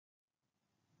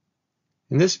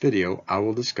In this video, I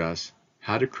will discuss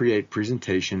how to create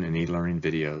presentation and e-learning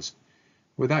videos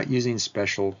without using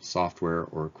special software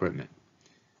or equipment.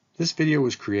 This video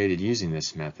was created using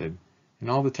this method, and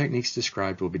all the techniques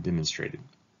described will be demonstrated.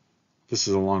 This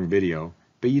is a long video,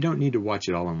 but you don't need to watch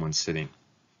it all in one sitting.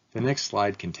 The next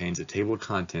slide contains a table of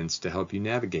contents to help you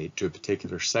navigate to a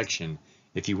particular section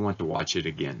if you want to watch it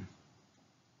again.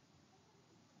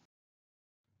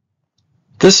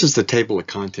 This is the table of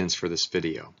contents for this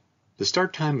video. The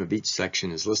start time of each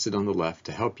section is listed on the left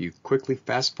to help you quickly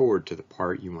fast forward to the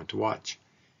part you want to watch.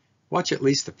 Watch at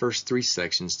least the first 3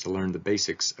 sections to learn the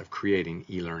basics of creating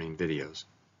e-learning videos.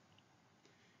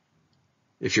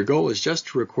 If your goal is just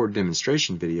to record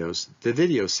demonstration videos, the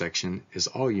video section is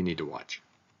all you need to watch.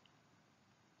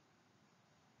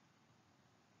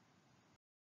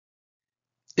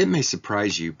 It may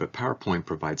surprise you, but PowerPoint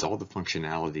provides all the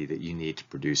functionality that you need to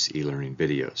produce e-learning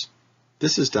videos.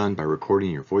 This is done by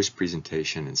recording your voice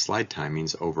presentation and slide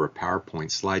timings over a PowerPoint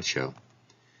slideshow.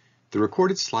 The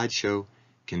recorded slideshow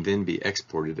can then be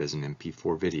exported as an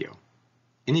MP4 video.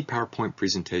 Any PowerPoint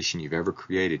presentation you've ever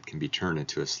created can be turned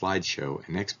into a slideshow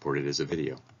and exported as a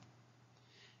video.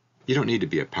 You don't need to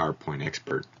be a PowerPoint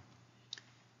expert.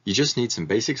 You just need some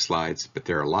basic slides, but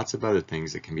there are lots of other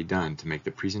things that can be done to make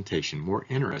the presentation more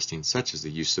interesting, such as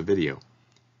the use of video.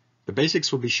 The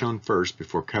basics will be shown first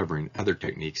before covering other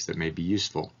techniques that may be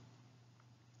useful.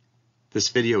 This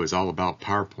video is all about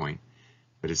PowerPoint,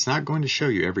 but it's not going to show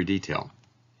you every detail.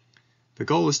 The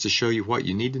goal is to show you what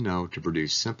you need to know to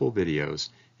produce simple videos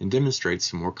and demonstrate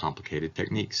some more complicated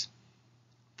techniques.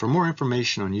 For more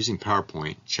information on using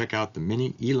PowerPoint, check out the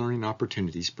many e-learning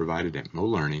opportunities provided at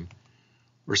eLearning,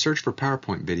 or search for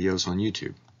PowerPoint videos on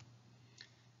YouTube.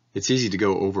 It's easy to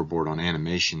go overboard on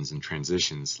animations and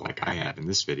transitions like I have in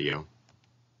this video.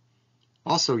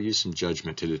 Also use some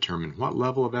judgment to determine what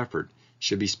level of effort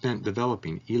should be spent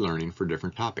developing e-learning for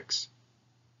different topics.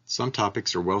 Some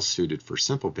topics are well suited for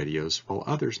simple videos, while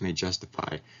others may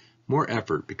justify more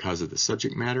effort because of the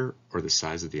subject matter or the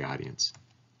size of the audience.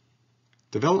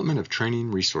 Development of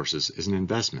training resources is an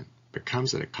investment, but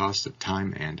comes at a cost of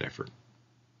time and effort.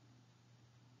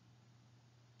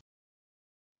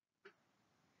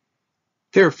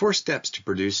 There are 4 steps to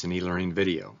produce an e-learning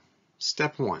video.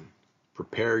 Step 1,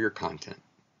 prepare your content.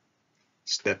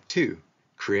 Step 2,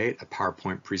 create a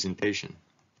PowerPoint presentation.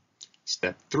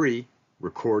 Step 3,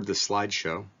 record the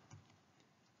slideshow.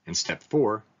 And step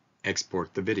 4,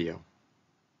 export the video.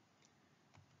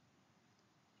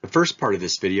 The first part of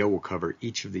this video will cover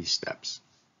each of these steps.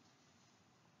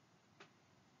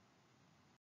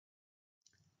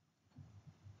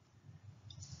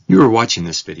 You are watching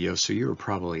this video, so you are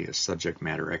probably a subject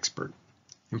matter expert.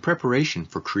 In preparation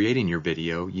for creating your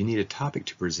video, you need a topic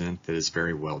to present that is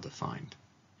very well defined.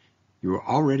 You will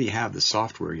already have the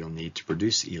software you'll need to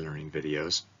produce e-learning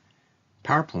videos.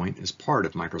 PowerPoint is part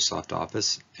of Microsoft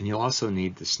Office, and you'll also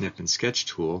need the Snip and Sketch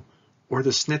tool or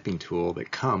the snipping tool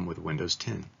that come with Windows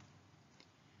 10.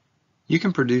 You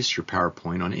can produce your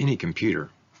PowerPoint on any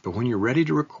computer, but when you're ready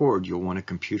to record, you'll want a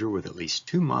computer with at least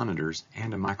 2 monitors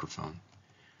and a microphone.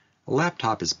 A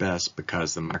laptop is best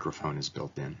because the microphone is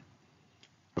built in.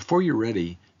 Before you're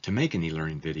ready to make an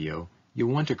e-learning video,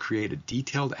 you'll want to create a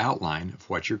detailed outline of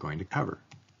what you're going to cover.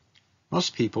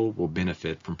 Most people will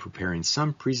benefit from preparing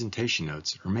some presentation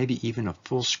notes or maybe even a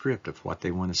full script of what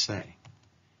they want to say.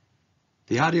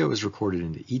 The audio is recorded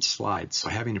into each slide, so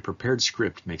having a prepared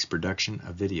script makes production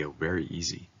of video very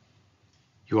easy.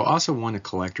 You will also want to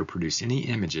collect or produce any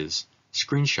images,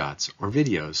 screenshots, or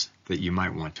videos that you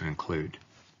might want to include.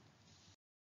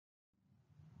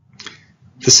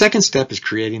 The second step is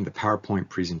creating the PowerPoint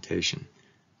presentation.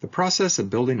 The process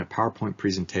of building a PowerPoint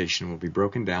presentation will be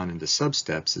broken down into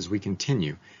sub-steps as we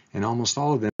continue, and almost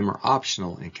all of them are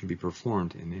optional and can be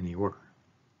performed in any order.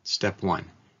 Step 1.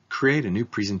 Create a new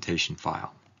presentation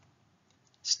file.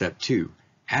 Step 2.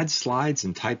 Add slides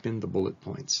and type in the bullet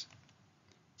points.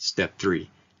 Step 3.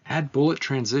 Add bullet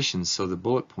transitions so the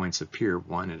bullet points appear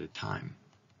one at a time.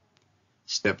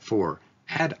 Step 4.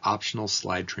 Add optional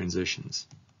slide transitions.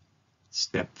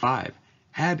 Step 5.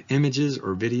 Add images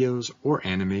or videos or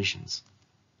animations.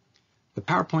 The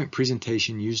PowerPoint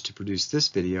presentation used to produce this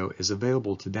video is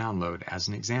available to download as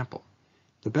an example.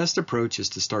 The best approach is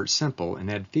to start simple and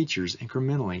add features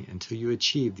incrementally until you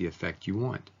achieve the effect you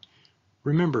want.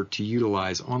 Remember to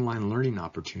utilize online learning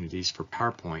opportunities for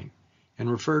PowerPoint and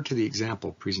refer to the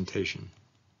example presentation.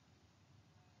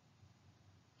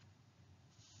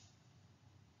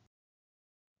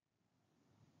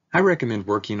 I recommend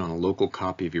working on a local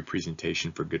copy of your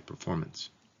presentation for good performance.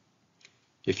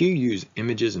 If you use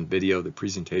images and video, the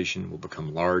presentation will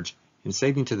become large and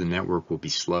saving to the network will be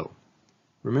slow.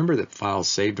 Remember that files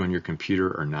saved on your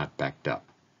computer are not backed up.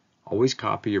 Always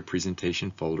copy your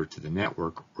presentation folder to the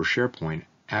network or SharePoint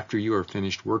after you are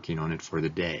finished working on it for the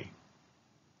day.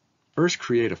 First,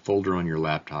 create a folder on your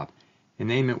laptop and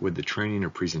name it with the training or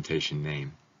presentation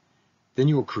name. Then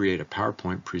you will create a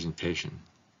PowerPoint presentation.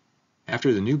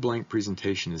 After the new blank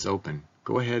presentation is open,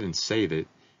 go ahead and save it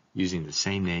using the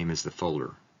same name as the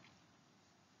folder.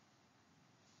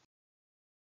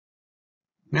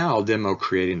 Now I'll demo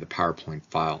creating the PowerPoint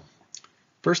file.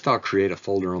 First, I'll create a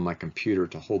folder on my computer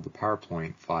to hold the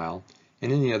PowerPoint file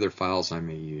and any other files I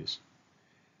may use.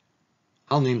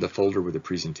 I'll name the folder with the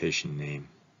presentation name.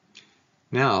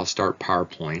 Now I'll start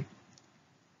PowerPoint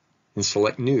and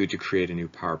select New to create a new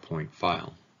PowerPoint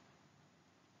file.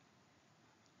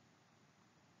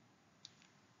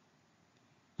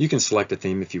 You can select a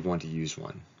theme if you want to use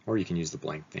one, or you can use the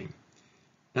blank theme.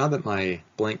 Now that my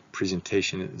blank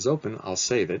presentation is open, I'll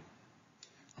save it.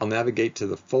 I'll navigate to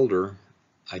the folder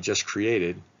I just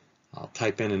created. I'll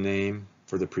type in a name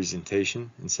for the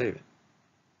presentation and save it.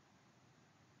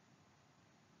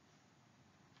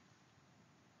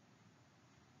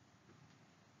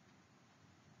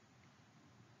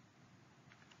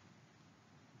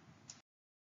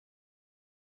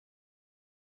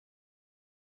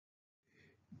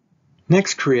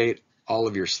 Next, create all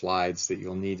of your slides that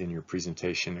you'll need in your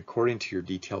presentation according to your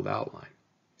detailed outline.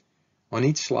 On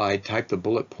each slide, type the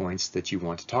bullet points that you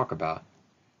want to talk about.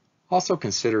 Also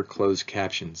consider closed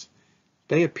captions.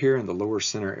 They appear in the lower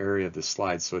center area of the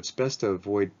slide, so it's best to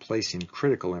avoid placing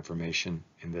critical information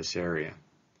in this area.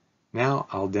 Now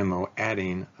I'll demo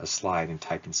adding a slide and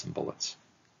typing some bullets.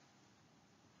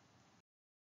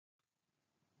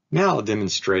 Now I'll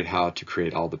demonstrate how to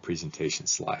create all the presentation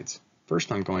slides.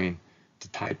 First, I'm going to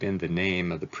type in the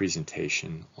name of the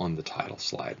presentation on the title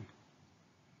slide.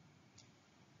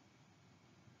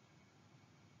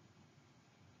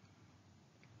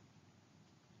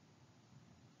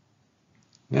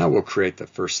 Now we'll create the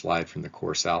first slide from the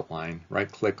course outline.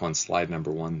 Right-click on slide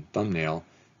number 1 thumbnail,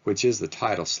 which is the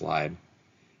title slide,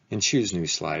 and choose New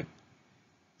Slide.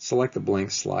 Select the blank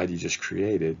slide you just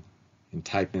created and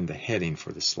type in the heading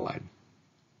for the slide.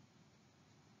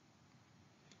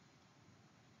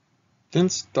 Then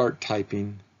start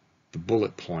typing the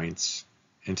bullet points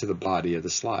into the body of the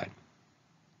slide.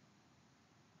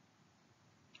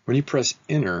 When you press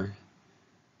Enter,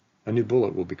 a new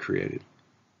bullet will be created.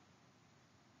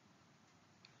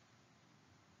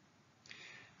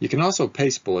 You can also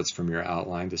paste bullets from your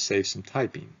outline to save some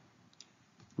typing.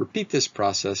 Repeat this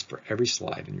process for every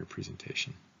slide in your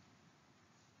presentation.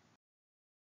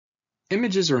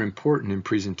 Images are important in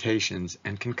presentations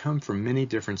and can come from many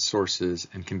different sources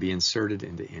and can be inserted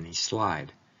into any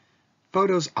slide.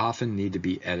 Photos often need to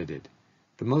be edited.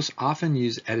 The most often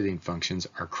used editing functions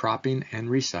are cropping and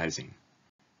resizing.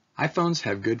 iPhones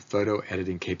have good photo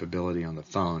editing capability on the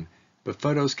phone, but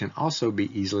photos can also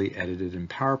be easily edited in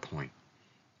PowerPoint.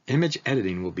 Image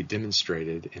editing will be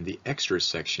demonstrated in the Extras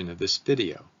section of this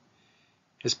video.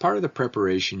 As part of the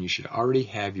preparation, you should already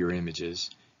have your images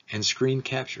and screen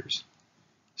captures.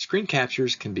 Screen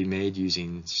captures can be made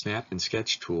using Snap and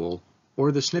Sketch tool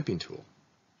or the snipping tool.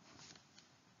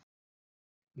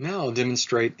 Now I'll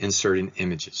demonstrate inserting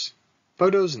images.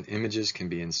 Photos and images can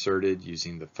be inserted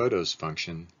using the Photos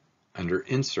function under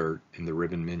Insert in the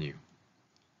ribbon menu.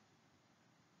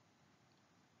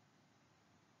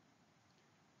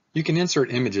 You can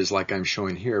insert images like I'm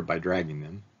showing here by dragging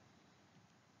them.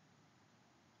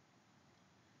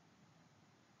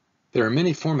 There are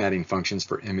many formatting functions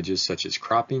for images such as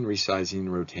cropping, resizing,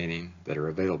 and rotating that are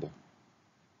available.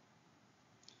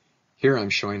 Here I'm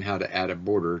showing how to add a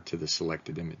border to the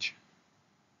selected image.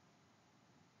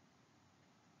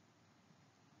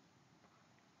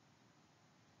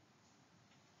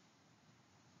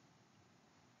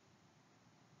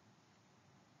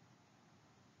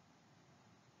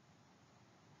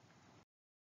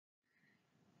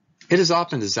 It is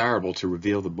often desirable to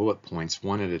reveal the bullet points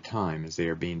one at a time as they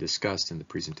are being discussed in the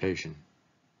presentation.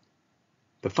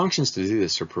 The functions to do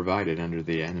this are provided under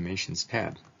the Animations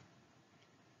tab.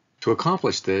 To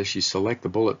accomplish this, you select the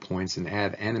bullet points and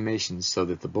add animations so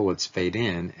that the bullets fade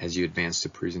in as you advance the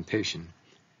presentation.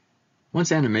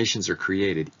 Once animations are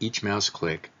created, each mouse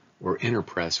click or enter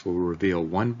press will reveal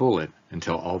one bullet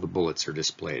until all the bullets are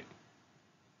displayed.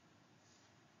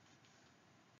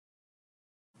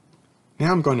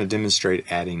 Now I'm going to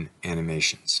demonstrate adding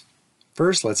animations.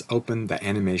 First, let's open the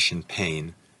Animation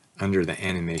pane under the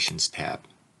Animations tab.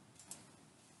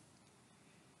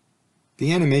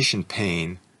 The Animation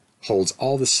pane holds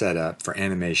all the setup for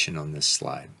animation on this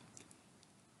slide.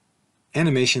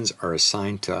 Animations are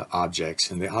assigned to objects,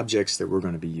 and the objects that we're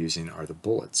going to be using are the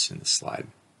bullets in the slide.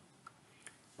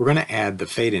 We're going to add the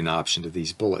fade in option to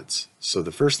these bullets. So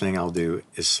the first thing I'll do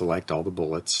is select all the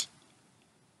bullets,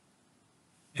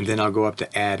 and then I'll go up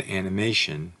to add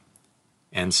animation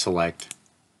and select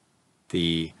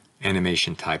the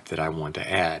animation type that I want to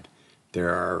add. There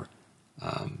are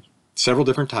several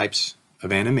different types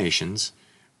of animations.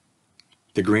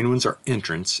 The green ones are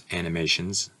entrance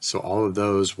animations, so all of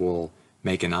those will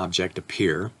make an object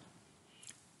appear.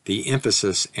 The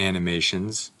emphasis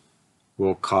animations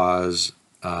will cause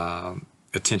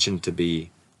attention to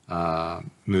be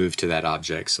moved to that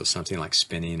object, so something like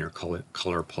spinning or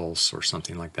color pulse or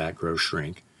something like that, grow,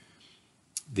 shrink.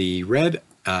 The red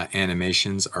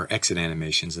animations are exit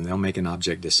animations, and they'll make an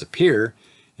object disappear,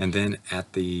 and then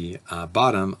at the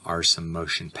bottom are some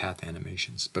motion path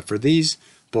animations. But for these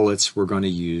bullets, we're going to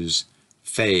use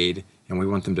fade, and we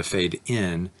want them to fade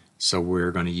in, so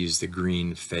we're going to use the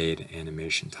green fade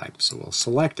animation type. So we'll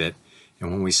select it,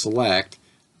 and when we select,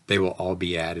 they will all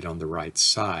be added on the right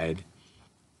side.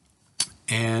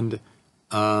 And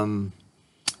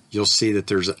you'll see that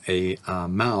there's a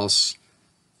mouse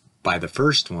by the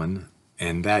first one,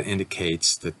 and that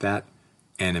indicates that that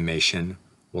animation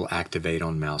will activate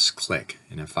on mouse click.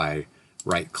 And if I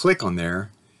right click on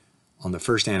there, on the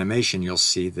first animation, you'll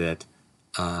see that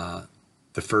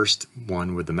the first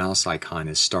one with the mouse icon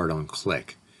is start on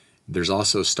click. There's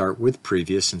also start with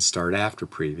previous and start after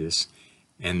previous,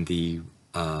 and the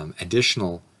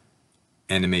additional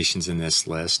animations in this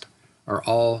list are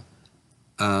all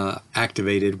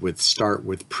activated with start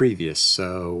with previous.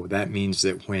 So that means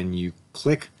that when you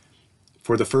click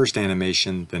for the first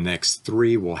animation, the next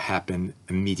 3 will happen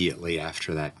immediately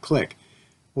after that click.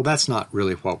 Well, that's not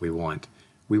really what we want.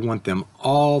 We want them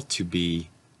all to be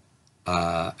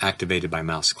activated by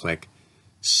mouse click,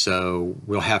 so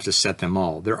we'll have to set them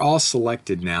all. They're all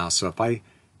selected now, so if I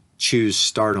choose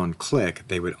start on click,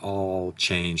 they would all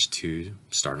change to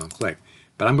start on click.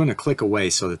 But I'm going to click away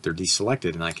so that they're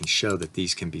deselected, and I can show that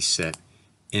these can be set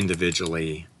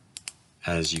individually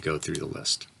as you go through the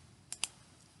list.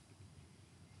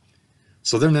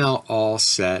 So they're now all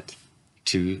set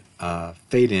to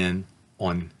fade in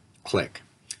on click.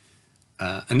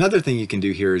 Another thing you can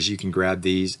do here is you can grab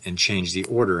these and change the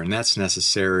order, and that's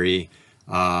necessary.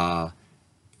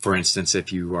 For instance,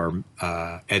 if you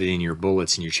are editing your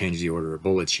bullets and you change the order of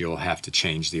bullets, you'll have to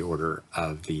change the order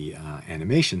of the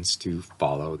animations to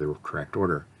follow the correct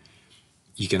order.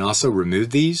 You can also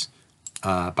remove these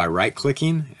by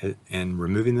right-clicking and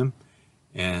removing them,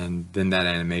 and then that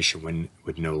animation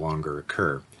would no longer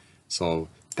occur. So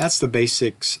that's the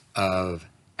basics of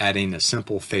adding a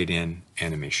simple fade-in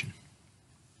animation.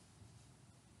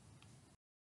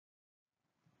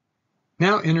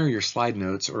 Now enter your slide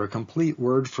notes or a complete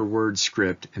word-for-word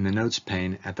script in the notes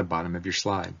pane at the bottom of your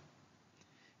slide.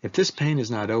 If this pane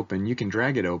is not open, you can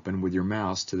drag it open with your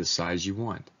mouse to the size you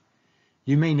want.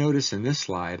 You may notice in this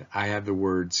slide I have the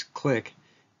words click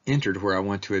entered where I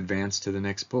want to advance to the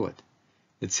next bullet.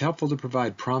 It's helpful to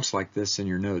provide prompts like this in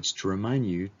your notes to remind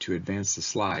you to advance the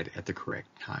slide at the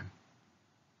correct time.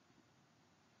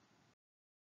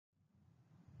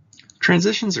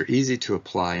 Transitions are easy to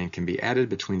apply and can be added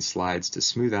between slides to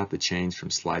smooth out the change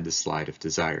from slide to slide if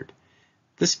desired.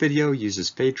 This video uses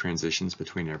fade transitions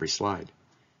between every slide.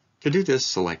 To do this,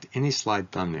 select any slide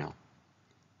thumbnail.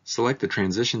 Select the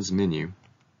Transitions menu,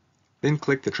 then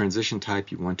click the transition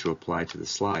type you want to apply to the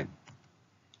slide.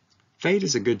 Fade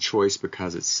is a good choice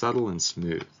because it's subtle and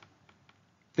smooth.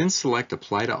 Then select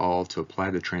Apply to All to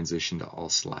apply the transition to all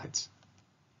slides.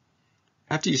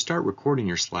 After you start recording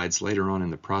your slides later on in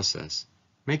the process,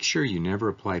 make sure you never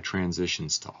apply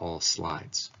transitions to all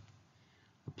slides.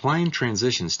 Applying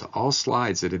transitions to all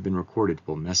slides that have been recorded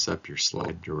will mess up your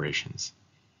slide durations.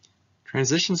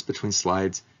 Transitions between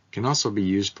slides can also be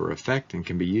used for effect and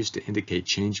can be used to indicate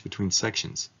change between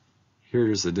sections. Here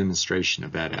is a demonstration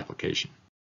of that application.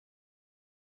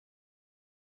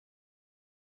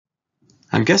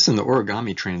 I'm guessing the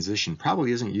origami transition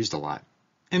probably isn't used a lot.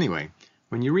 Anyway,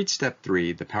 when you reach step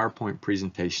 3, the PowerPoint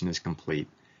presentation is complete,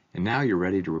 and now you're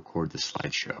ready to record the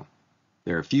slideshow.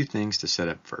 There are a few things to set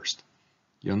up first.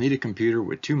 You'll need a computer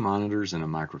with 2 monitors and a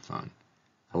microphone.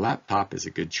 A laptop is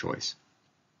a good choice.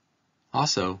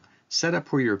 Also, set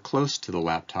up where you're close to the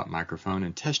laptop microphone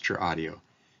and test your audio.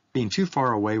 Being too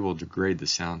far away will degrade the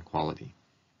sound quality.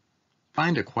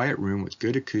 Find a quiet room with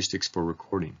good acoustics for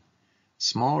recording.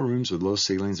 Small rooms with low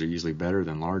ceilings are usually better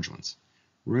than large ones.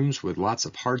 Rooms with lots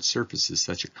of hard surfaces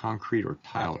such as concrete or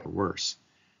tile are worse.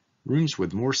 Rooms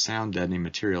with more sound deadening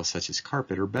material such as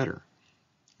carpet are better.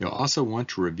 You'll also want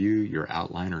to review your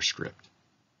outline or script.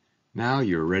 Now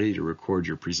you're ready to record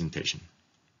your presentation.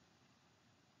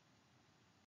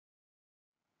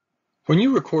 When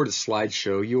you record a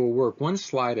slideshow, you will work one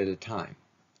slide at a time.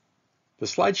 The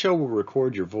slideshow will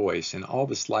record your voice and all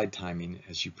the slide timing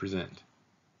as you present.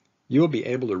 You will be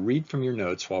able to read from your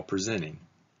notes while presenting,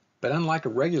 but unlike a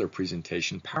regular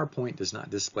presentation, PowerPoint does not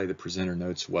display the presenter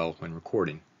notes well when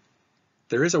recording.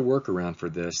 There is a workaround for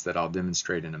this that I'll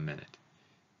demonstrate in a minute.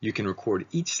 You can record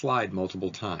each slide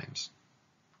multiple times.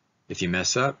 If you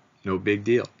mess up, no big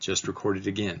deal, just record it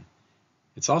again.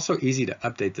 It's also easy to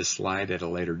update the slide at a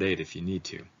later date if you need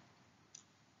to.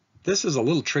 This is a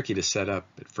little tricky to set up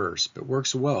at first, but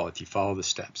works well if you follow the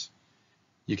steps.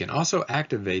 You can also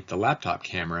activate the laptop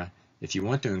camera if you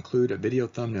want to include a video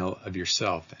thumbnail of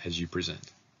yourself as you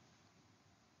present.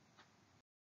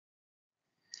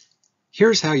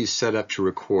 Here's how you set up to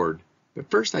record, but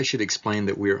first I should explain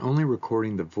that we are only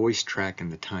recording the voice track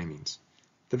and the timings.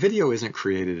 The video isn't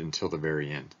created until the very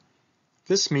end.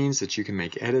 This means that you can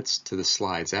make edits to the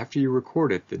slides after you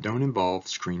record it that don't involve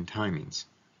screen timings.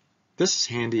 This is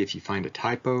handy if you find a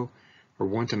typo or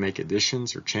want to make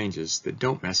additions or changes that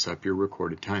don't mess up your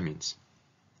recorded timings.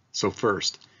 So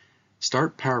first,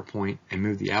 start PowerPoint and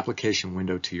move the application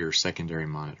window to your secondary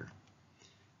monitor.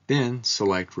 Then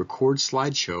select Record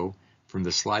Slideshow from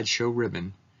the Slideshow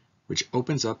ribbon, which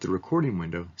opens up the recording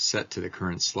window set to the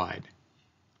current slide.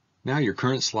 Now your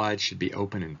current slide should be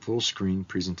open in full screen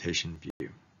presentation view.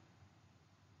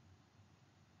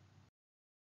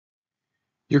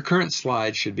 Your current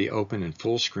slide should be open in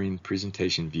full screen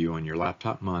presentation view on your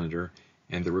laptop monitor,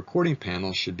 and the recording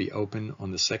panel should be open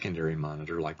on the secondary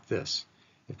monitor like this.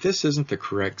 If this isn't the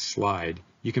correct slide,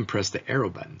 you can press the arrow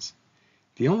buttons.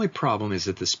 The only problem is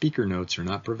that the speaker notes are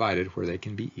not provided where they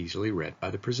can be easily read by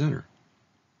the presenter.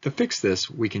 To fix this,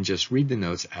 we can just read the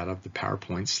notes out of the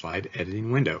PowerPoint slide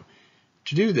editing window.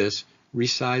 To do this,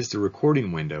 resize the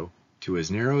recording window to as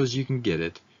narrow as you can get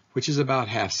it, which is about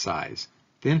half size.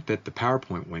 Then fit the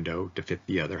PowerPoint window to fit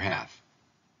the other half.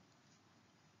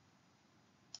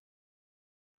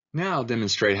 Now I'll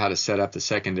demonstrate how to set up the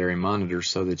secondary monitor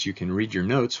so that you can read your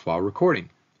notes while recording.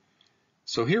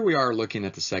 So here we are looking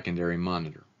at the secondary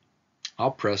monitor.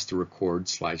 I'll press the Record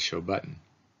Slideshow button.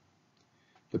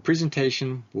 The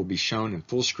presentation will be shown in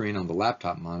full screen on the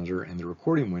laptop monitor, and the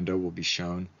recording window will be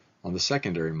shown on the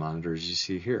secondary monitor as you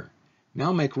see here.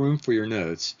 Now make room for your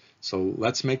notes, so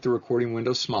let's make the recording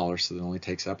window smaller so that it only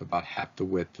takes up about half the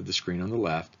width of the screen on the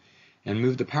left, and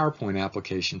move the PowerPoint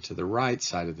application to the right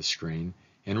side of the screen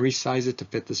and resize it to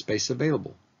fit the space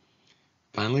available.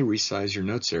 Finally, resize your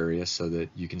notes area so that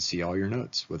you can see all your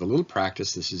notes. With a little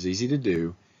practice, this is easy to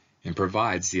do and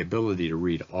provides the ability to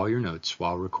read all your notes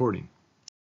while recording.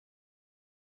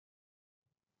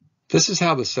 This is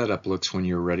how the setup looks when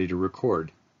you're ready to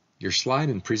record. Your slide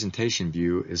and presentation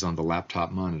view is on the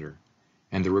laptop monitor,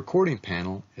 and the recording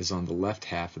panel is on the left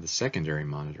half of the secondary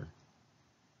monitor.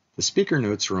 The speaker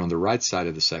notes are on the right side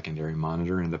of the secondary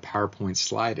monitor in the PowerPoint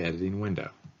slide editing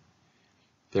window.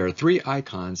 There are three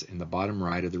icons in the bottom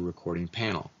right of the recording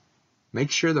panel.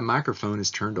 Make sure the microphone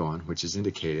is turned on, which is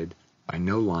indicated by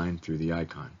no line through the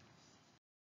icon.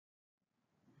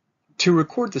 To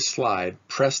record the slide,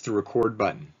 press the Record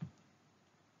button.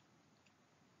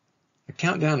 A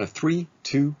countdown of 3,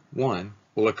 2, 1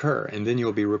 will occur, and then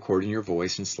you'll be recording your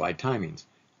voice and slide timings.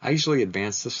 I usually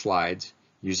advance the slides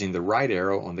using the right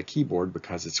arrow on the keyboard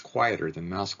because it's quieter than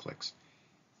mouse clicks.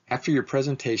 After your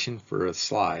presentation for a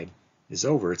slide is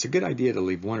over, it's a good idea to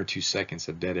leave 1 or 2 seconds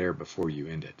of dead air before you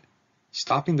end it.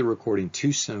 Stopping the recording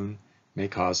too soon may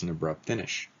cause an abrupt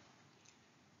finish.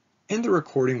 End the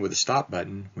recording with a stop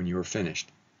button when you are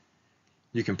finished.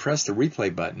 You can press the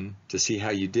replay button to see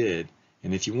how you did,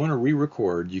 and if you want to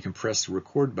re-record, you can press the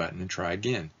record button and try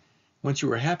again. Once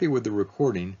you are happy with the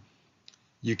recording,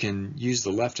 you can use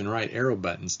the left and right arrow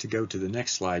buttons to go to the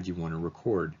next slide you want to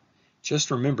record.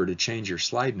 Just remember to change your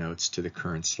slide notes to the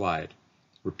current slide.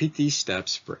 Repeat these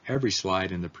steps for every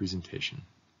slide in the presentation.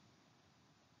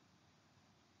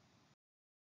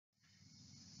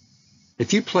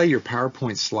 If you play your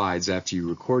PowerPoint slides after you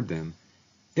record them,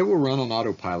 it will run on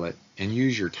autopilot and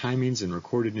use your timings and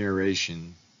recorded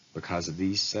narration because of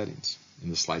these settings in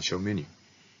the slideshow menu.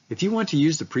 If you want to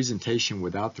use the presentation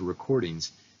without the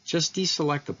recordings, just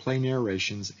deselect the Play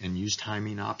Narrations and use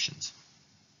timing options.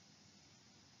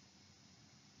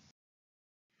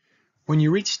 When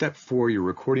you reach step 4, your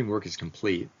recording work is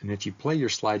complete, and if you play your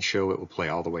slideshow, it will play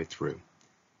all the way through.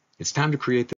 It's time to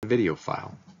create the video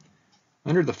file.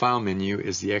 Under the File menu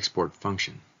is the Export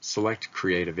function. Select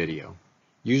Create a Video.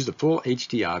 Use the Full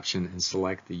HD option and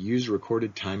select the Use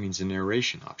Recorded Timings and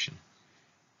Narration option.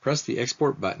 Press the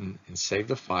Export button and save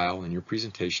the file in your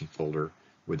presentation folder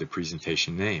with the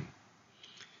presentation name.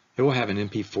 It will have an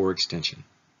MP4 extension.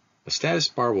 A status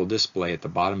bar will display at the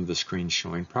bottom of the screen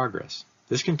showing progress.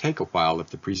 This can take a while if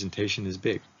the presentation is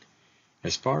big.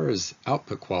 As far as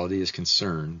output quality is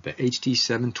concerned, the HD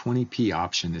 720p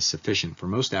option is sufficient for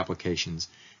most applications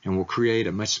and will create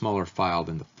a much smaller file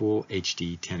than the full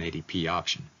HD 1080p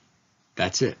option.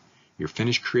 That's it. You're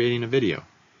finished creating a video.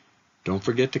 Don't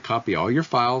forget to copy all your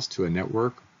files to a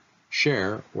network,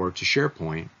 share, or to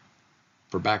SharePoint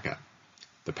for backup.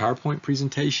 The PowerPoint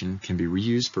presentation can be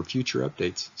reused for future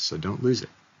updates, so don't lose it.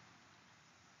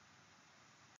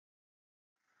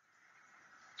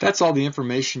 That's all the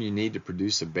information you need to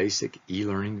produce a basic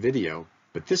e-learning video,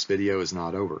 but this video is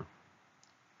not over.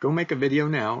 Go make a video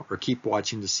now or keep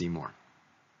watching to see more.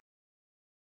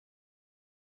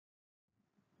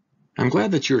 I'm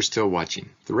glad that you are still watching.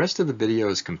 The rest of the video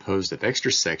is composed of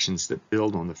extra sections that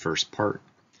build on the first part.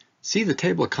 See the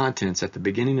table of contents at the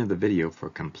beginning of the video for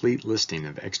a complete listing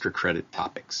of extra credit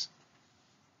topics.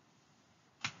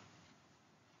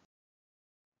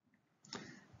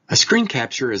 A screen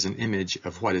capture is an image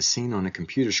of what is seen on a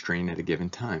computer screen at a given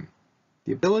time.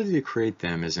 The ability to create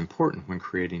them is important when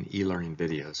creating e-learning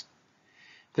videos.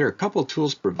 There are a couple of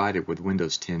tools provided with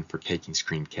Windows 10 for taking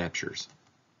screen captures.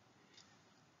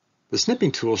 The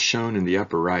snipping tool shown in the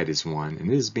upper right is one,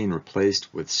 and it is being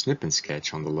replaced with Snip and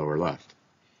Sketch on the lower left.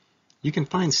 You can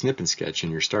find Snip and Sketch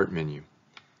in your Start menu.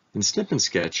 In Snip and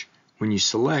Sketch, when you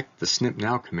select the Snip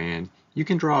Now command, you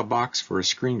can draw a box for a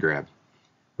screen grab.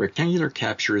 Rectangular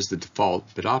capture is the default,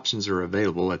 but options are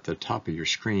available at the top of your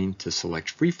screen to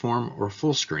select freeform or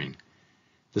full screen.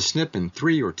 The snip in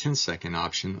 3 or 10-second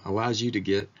option allows you to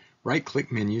get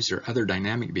right-click menus or other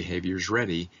dynamic behaviors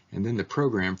ready, and then the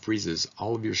program freezes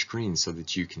all of your screen so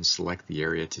that you can select the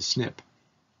area to snip.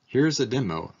 Here's a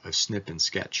demo of Snip and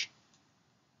Sketch.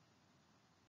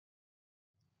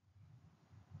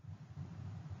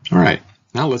 All right,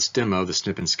 now let's demo the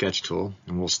Snip and Sketch tool,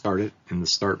 and we'll start it in the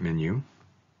Start menu.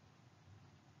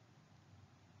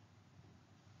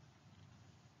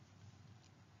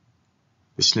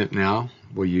 The snip now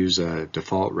will use a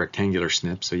default rectangular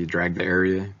snip, so you drag the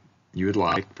area you would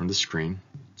like from the screen.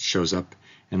 It shows up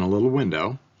in a little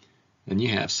window, and you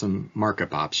have some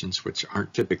markup options which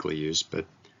aren't typically used, but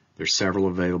there's several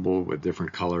available with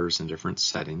different colors and different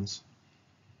settings.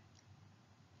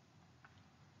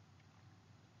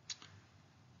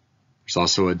 There's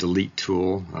also a delete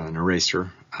tool, an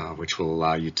eraser, which will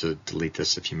allow you to delete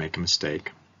this if you make a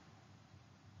mistake.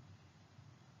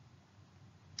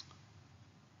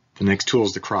 The next tool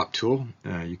is the crop tool.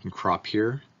 You can crop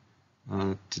here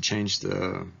to change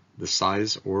the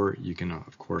size, or you can,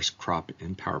 of course, crop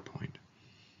in PowerPoint.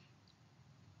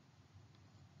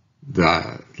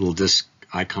 The little disk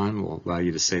icon will allow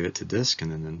you to save it to disk,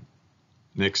 and then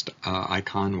the next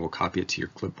icon will copy it to your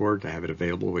clipboard to have it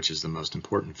available, which is the most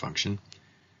important function.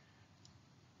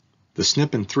 The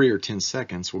snip in 3 or 10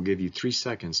 seconds will give you 3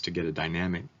 seconds to get a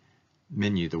dynamic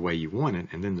menu the way you want it,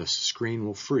 and then the screen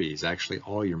will freeze. Actually,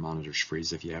 all your monitors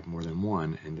freeze if you have more than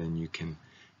one, and then you can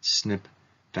snip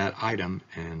that item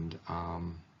and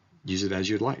use it as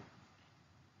you'd like.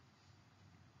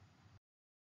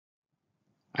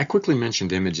 I quickly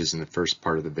mentioned images in the first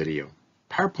part of the video.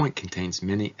 PowerPoint contains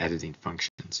many editing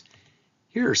functions.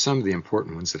 Here are some of the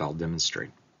important ones that I'll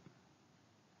demonstrate.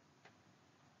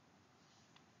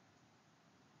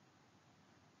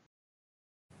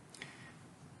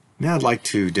 Now I'd like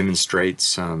to demonstrate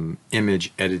some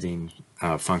image editing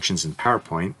functions in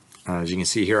PowerPoint. As you can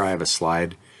see here, I have a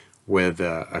slide with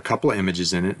a couple of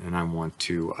images in it, and I want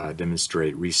to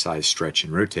demonstrate resize, stretch,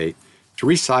 and rotate. To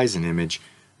resize an image,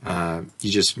 you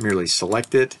just merely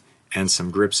select it, and some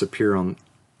grips appear on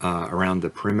around the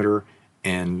perimeter,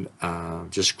 and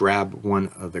just grab one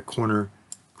of the corner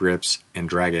grips and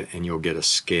drag it, and you'll get a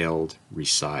scaled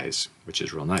resize, which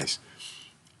is real nice.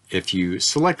 If you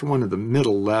select one of the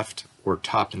middle left or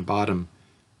top and bottom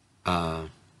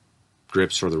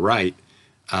grips or the right,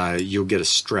 you'll get a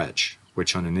stretch,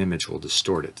 which on an image will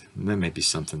distort it. And that may be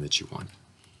something that you want.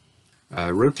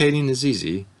 Rotating is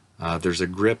easy. There's a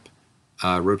grip,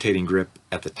 rotating grip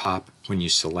at the top when you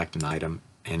select an item,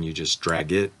 and you just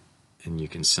drag it, and you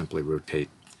can simply rotate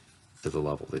to the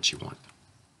level that you want.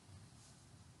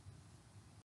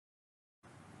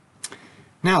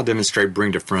 Now I'll demonstrate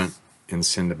bring to front and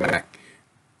send to back.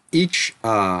 Each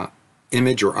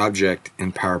image or object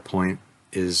in PowerPoint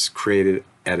is created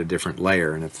at a different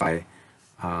layer, and if I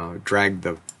drag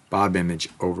the Bob image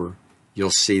over, you'll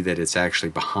see that it's actually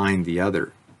behind the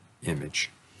other image.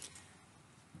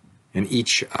 And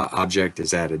each object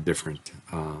is at a different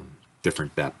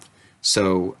depth.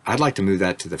 So I'd like to move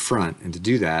that to the front, and to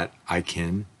do that I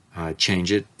can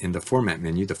change it in the format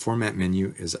menu. The format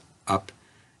menu is up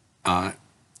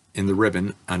in the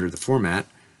ribbon under the format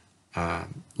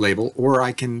label, or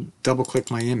I can double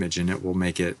click my image and it will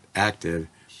make it active.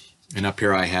 And up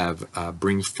here I have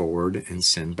bring forward and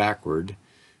send backward,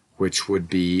 which would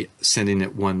be sending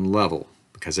at one level.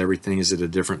 Because everything is at a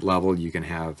different level, you can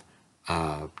have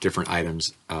different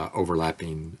items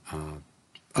overlapping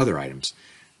other items.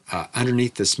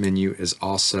 Underneath this menu is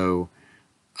also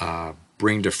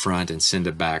bring to front and send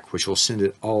to back, which will send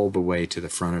it all the way to the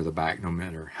front or the back, no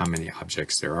matter how many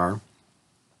objects there are.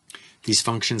 These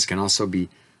functions can also be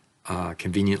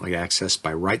conveniently accessed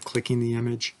by right-clicking the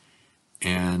image,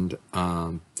 and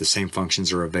the same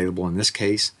functions are available in this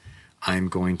case. I'm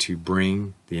going to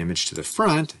bring the image to the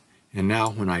front, and now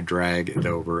when I drag it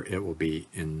over, it will be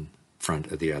in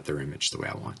front of the other image the way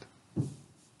I want.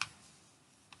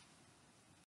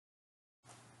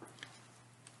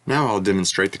 Now I'll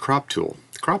demonstrate the crop tool.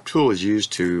 The crop tool is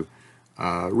used to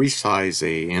resize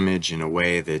an image in a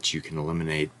way that you can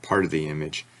eliminate part of the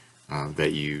image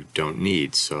that you don't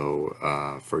need.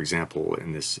 So for example,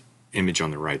 in this image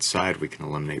on the right side, we can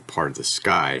eliminate part of the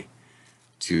sky.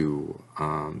 To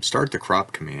start the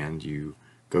crop command, you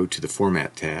go to the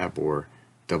Format tab or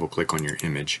double click on your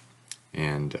image,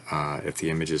 and if the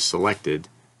image is selected,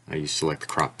 you select the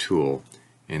crop tool,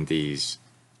 and these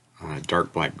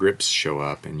dark black grips show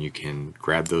up, and you can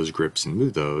grab those grips and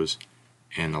move those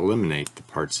and eliminate the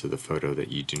parts of the photo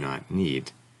that you do not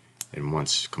need. And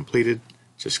once completed,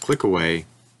 just click away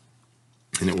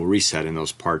and it will reset and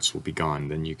those parts will be gone.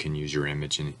 Then you can use your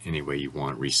image in any way you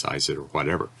want, resize it or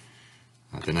whatever.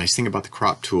 The nice thing about the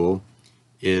crop tool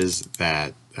is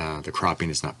that the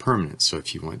cropping is not permanent. So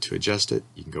if you want to adjust it,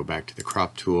 you can go back to the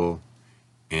crop tool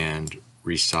and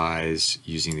resize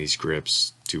using these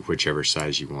grips to whichever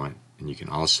size you want. And you can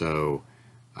also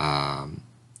grab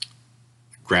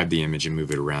the image and move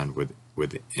it around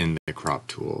within the crop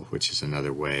tool, which is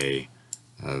another way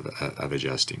of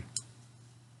adjusting.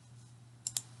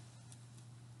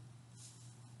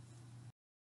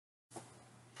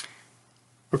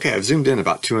 Okay, I've zoomed in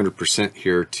about 200%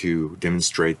 here to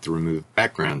demonstrate the Remove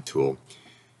Background tool.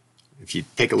 If you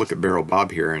take a look at Barrel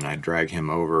Bob here and I drag him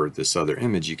over this other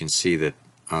image, you can see that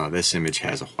this image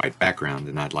has a white background,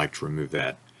 and I'd like to remove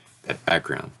that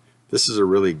background. This is a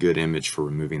really good image for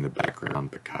removing the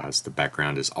background because the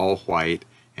background is all white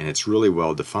and it's really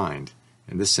well defined.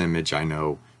 And this image I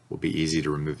know will be easy to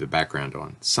remove the background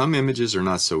on. Some images are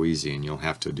not so easy and you'll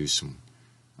have to do some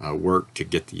work to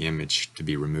get the image to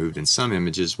be removed, and some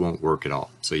images won't work at all,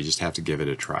 so you just have to give it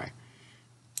a try.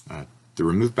 The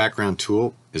Remove Background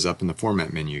tool is up in the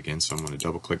Format menu again, so I'm going to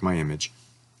double click my image.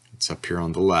 It's up here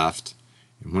on the left,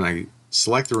 and when I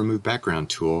select the Remove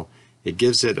Background tool, it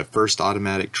gives it a first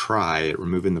automatic try at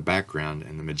removing the background,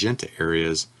 and the magenta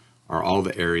areas are all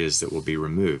the areas that will be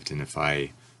removed. And if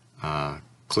I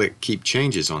click Keep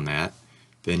Changes on that,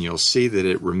 then you'll see that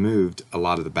it removed a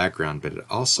lot of the background, but it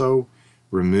also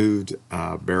removed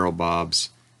Barrel Bob's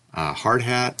hard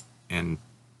hat and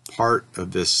part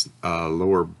of this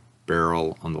lower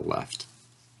barrel on the left.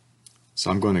 So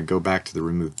I'm going to go back to the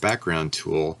Remove Background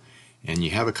tool, and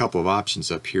you have a couple of options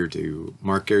up here to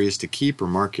mark areas to keep or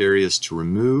mark areas to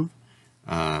remove.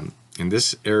 In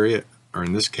this area, or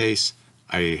in this case,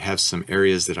 I have some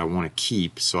areas that I want to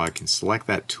keep, so I can select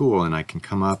that tool and I can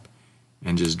come up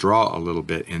and just draw a little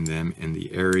bit in them in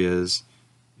the areas,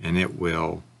 and it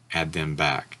will add them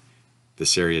back.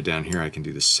 This area down here I can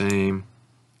do the same.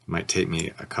 It might take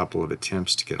me a couple of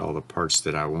attempts to get all the parts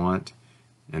that I want,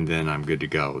 and then I'm good to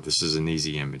go. This is an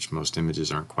easy image. Most images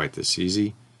aren't quite this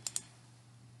easy.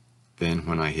 Then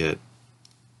when I hit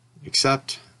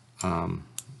accept, I'm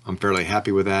fairly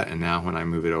happy with that, and now when I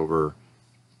move it over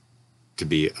to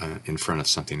be in front of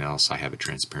something else, I have a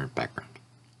transparent background.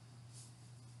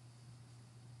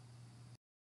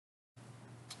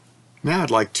 Now I'd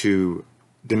like to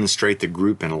demonstrate the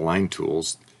Group and Align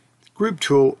tools. The Group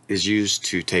tool is used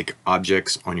to take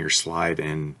objects on your slide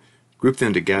and group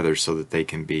them together so that they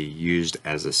can be used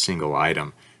as a single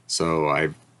item. So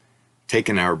I've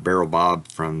taken our Barrel Bob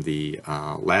from the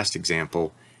last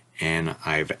example, and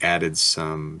I've added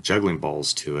some juggling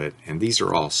balls to it, and these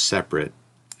are all separate,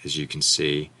 as you can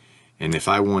see. And if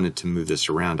I wanted to move this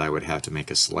around, I would have to make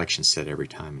a selection set every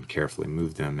time and carefully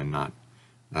move them and not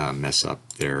mess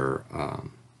up their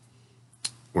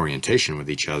orientation with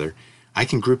each other. I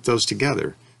can group those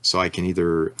together, so I can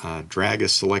either drag a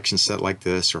selection set like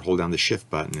this or hold down the Shift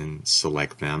button and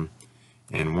select them,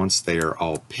 and once they are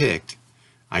all picked,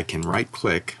 I can right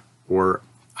click, or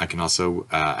I can also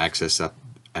access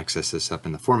this up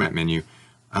in the Format menu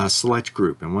select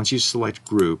group. And once you select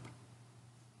group,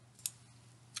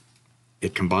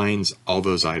 it combines all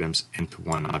those items into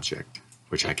one object,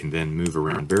 which I can then move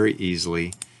around very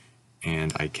easily,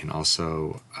 and I can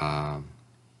also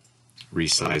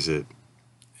resize it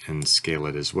and scale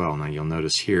it as well. Now you'll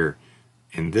notice here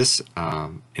in this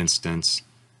instance,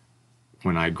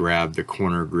 when I grab the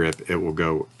corner grip, it will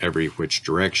go every which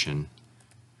direction.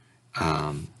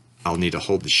 I'll need to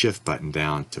hold the shift button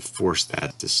down to force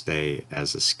that to stay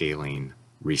as a scaling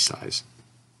resize.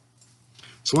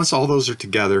 So once all those are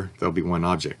together, there'll be one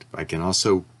object. I can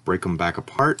also break them back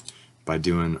apart by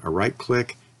doing a right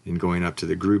click and going up to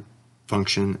the group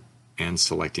function and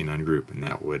selecting ungroup, and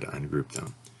that would ungroup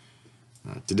them.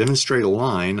 To demonstrate a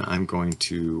line, I'm going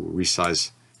to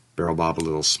resize Barrel Bob a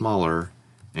little smaller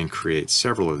and create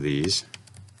several of these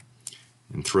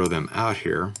and throw them out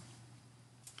here.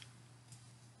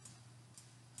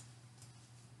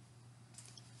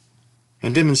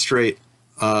 And demonstrate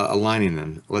aligning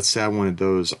them. Let's say I wanted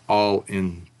those all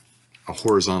in a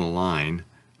horizontal line.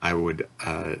 I would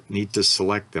need to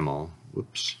select them all.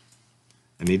 Whoops.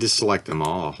 I need to select them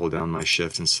all. I'll hold down my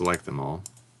shift and select them all.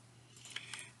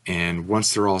 And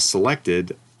once they're all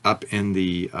selected, up in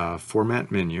the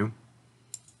format menu,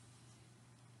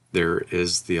 there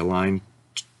is the align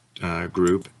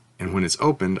group. And when it's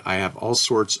opened, I have all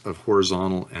sorts of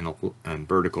horizontal and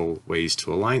vertical ways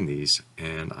to align these.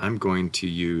 And I'm going to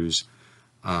use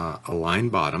align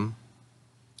bottom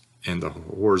in the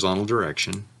horizontal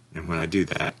direction. And when I do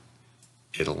that,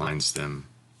 it aligns them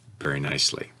very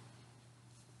nicely.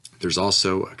 There's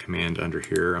also a command under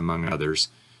here, among others,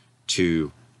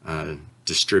 to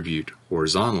distribute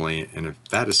horizontally. And if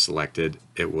that is selected,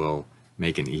 it will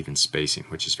make an even spacing,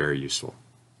 which is very useful.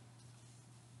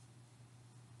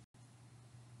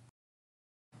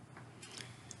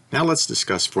 Now let's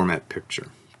discuss Format Picture.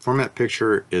 Format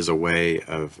Picture is a way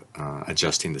of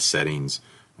adjusting the settings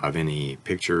of any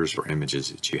pictures or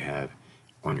images that you have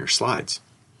on your slides.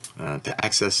 To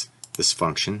access this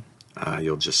function,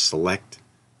 you'll just select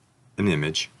an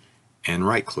image and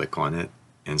right-click on it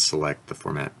and select the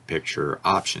Format Picture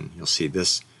option. You'll see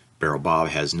this Barrel Bob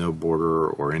has no border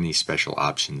or any special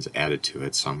options added to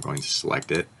it, so I'm going to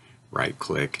select it,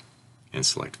 right-click, and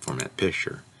select Format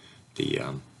Picture. The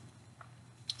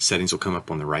settings will come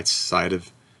up on the right side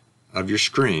of your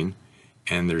screen,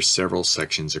 and there's several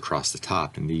sections across the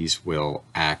top, and these will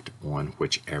act on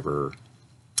whichever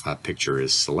picture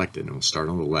is selected. And we'll start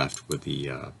on the left with the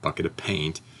bucket of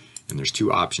paint, and there's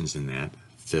two options in that,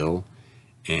 fill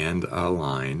and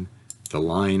align. The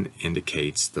line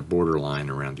indicates the border line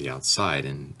around the outside,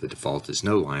 and the default is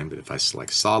no line, but if I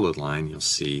select solid line, you'll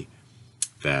see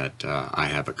that I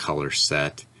have a color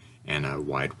set and a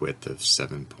wide width of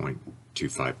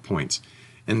 7.25 points.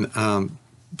 And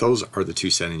those are the two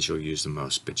settings you'll use the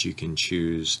most, but you can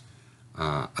choose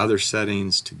other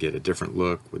settings to get a different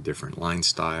look with different line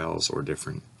styles or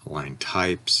different line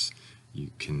types.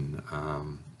 You can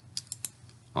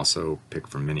also pick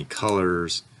from many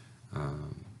colors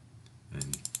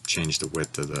and change the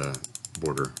width of the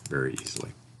border very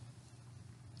easily.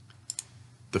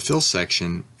 The fill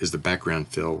section is the background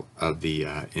fill of the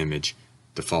image.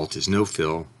 Default is no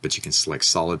fill, but you can select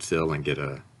solid fill and get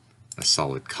a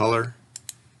solid color.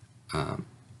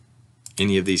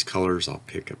 Any of these colors, I'll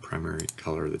pick a primary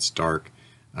color that's dark.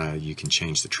 You can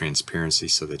change the transparency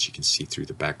so that you can see through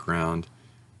the background,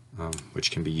 which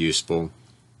can be useful.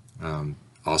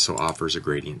 Also offers a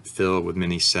gradient fill with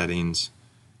many settings.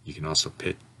 You can also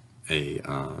pick a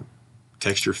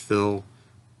texture fill,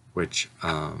 which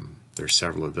there's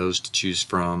several of those to choose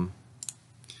from.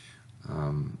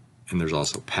 And there's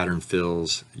also pattern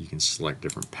fills. You can select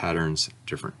different patterns,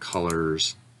 different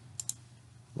colors,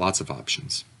 lots of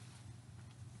options.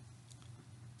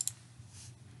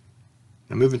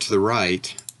 Now moving to the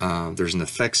right, there's an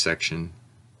effects section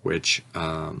which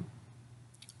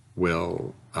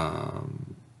will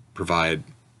provide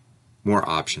more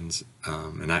options.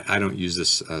 And I don't use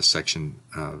this section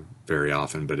very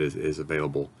often, but it is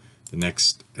available. The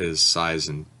next is size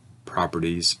and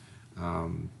properties.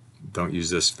 Don't use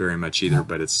this very much either,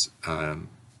 but it's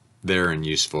there and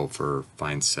useful for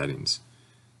fine settings.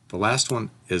 The last one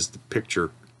is the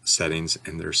picture settings,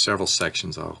 and there are several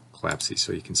sections. I'll collapse these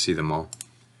so you can see them all.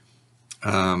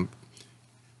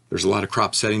 There's a lot of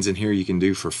crop settings in here you can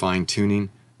do for fine tuning.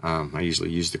 I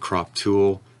usually use the crop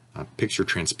tool. Picture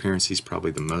transparency is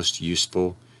probably the most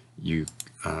useful. You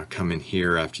come in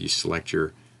here after you select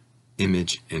your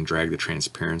image and drag the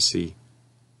transparency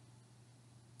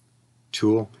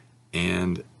tool,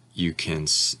 and you can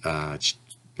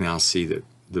now see that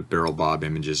the Barrel Bob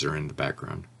images are in the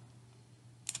background.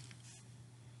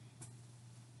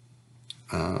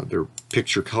 There are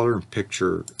picture color and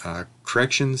picture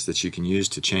corrections that you can use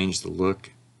to change the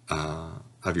look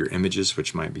of your images,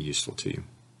 which might be useful to you.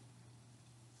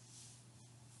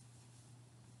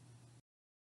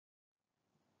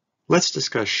 Let's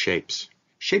discuss shapes.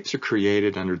 Shapes are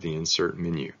created under the Insert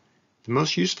menu. The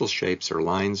most useful shapes are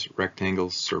lines,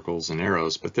 rectangles, circles, and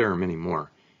arrows, but there are many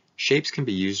more. Shapes can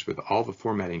be used with all the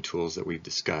formatting tools that we've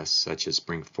discussed, such as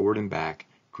bring forward and back,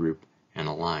 group, and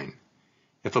align.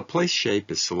 If a place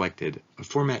shape is selected, a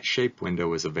Format Shape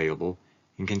window is available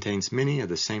and contains many of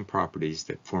the same properties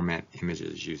that Format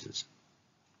Images uses.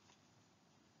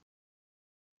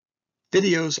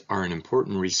 Videos are an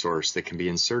important resource that can be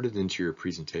inserted into your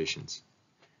presentations.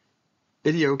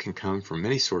 Video can come from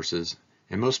many sources,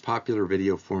 and most popular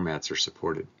video formats are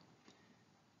supported.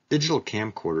 Digital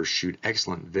camcorders shoot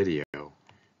excellent video,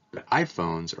 but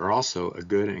iPhones are also a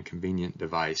good and convenient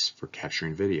device for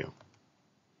capturing video.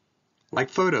 Like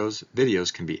photos,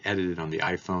 videos can be edited on the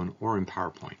iPhone or in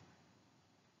PowerPoint.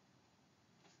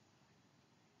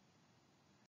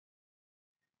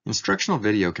 Instructional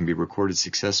video can be recorded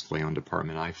successfully on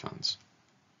department iPhones.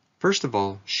 First of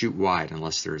all, shoot wide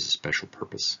unless there is a special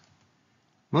purpose.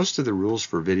 Most of the rules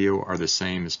for video are the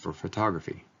same as for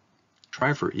photography.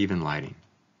 Try for even lighting.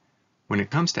 When it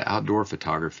comes to outdoor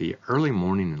photography, early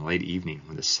morning and late evening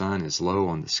when the sun is low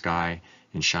on the sky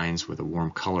and shines with a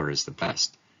warm color is the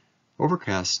best.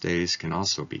 Overcast days can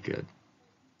also be good.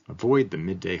 Avoid the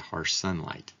midday harsh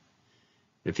sunlight.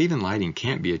 If even lighting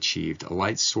can't be achieved, a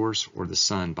light source or the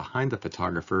sun behind the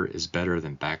photographer is better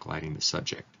than backlighting the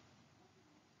subject.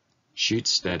 Shoot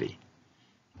steady.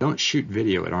 Don't shoot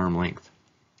video at arm length.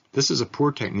 This is a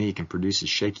poor technique and produces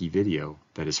shaky video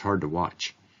that is hard to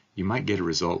watch. You might get a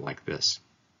result like this.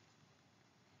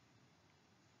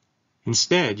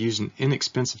 Instead, use an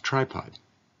inexpensive tripod.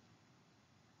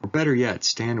 Or better yet,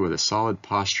 stand with a solid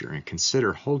posture and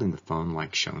consider holding the phone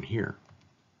like shown here.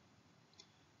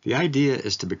 The idea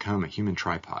is to become a human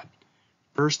tripod.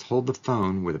 First, hold the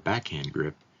phone with a backhand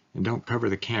grip and don't cover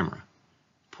the camera.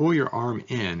 Pull your arm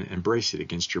in and brace it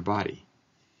against your body.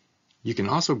 You can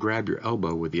also grab your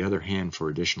elbow with the other hand for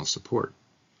additional support.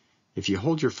 If you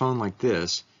hold your phone like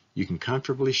this, you can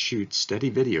comfortably shoot steady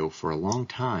video for a long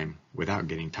time without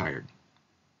getting tired.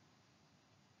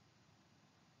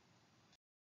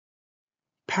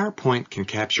 PowerPoint can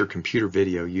capture computer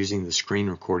video using the screen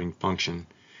recording function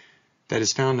that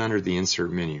is found under the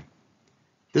Insert menu.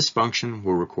 This function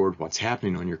will record what's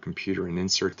happening on your computer and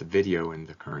insert the video in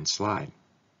the current slide.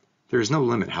 There is no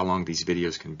limit how long these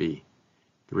videos can be.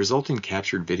 The resulting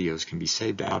captured videos can be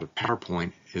saved out of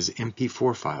PowerPoint as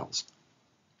MP4 files.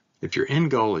 If your end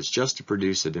goal is just to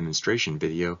produce a demonstration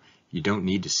video, you don't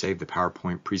need to save the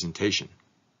PowerPoint presentation.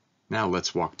 Now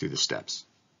let's walk through the steps.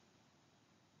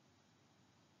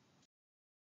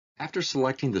 After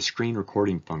selecting the screen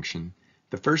recording function,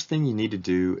 the first thing you need to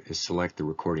do is select the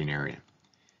recording area.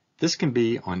 This can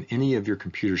be on any of your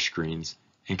computer screens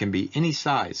and can be any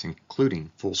size,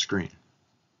 including full screen.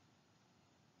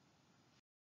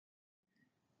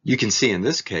 You can see in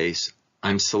this case,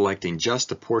 I'm selecting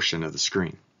just a portion of the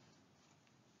screen.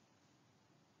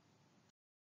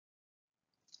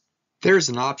 There is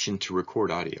an option to record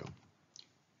audio.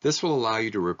 This will allow you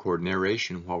to record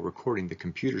narration while recording the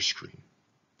computer screen.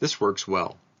 This works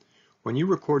well. When you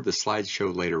record the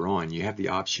slideshow later on, you have the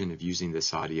option of using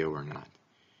this audio or not.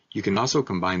 You can also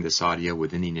combine this audio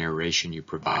with any narration you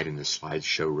provide in the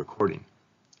slideshow recording.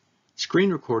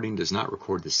 Screen recording does not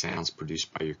record the sounds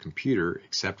produced by your computer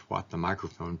except what the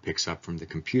microphone picks up from the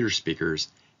computer speakers,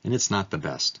 and it's not the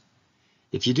best.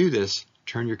 If you do this,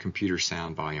 turn your computer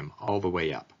sound volume all the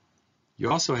way up.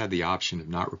 You also have the option of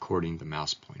not recording the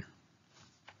mouse pointer.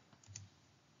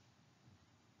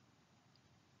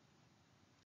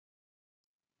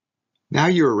 Now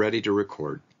you are ready to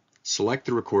record. Select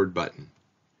the record button.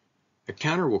 A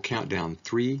counter will count down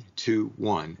 3, 2,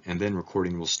 1, and then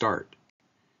recording will start.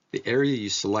 The area you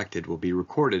selected will be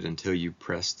recorded until you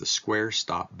press the square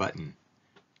stop button.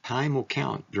 Time will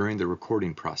count during the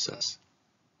recording process.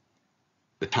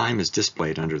 The time is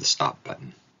displayed under the stop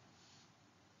button.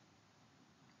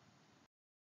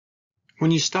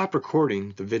 When you stop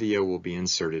recording, the video will be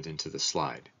inserted into the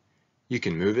slide. You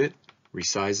can move it,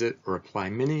 resize it, or apply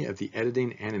many of the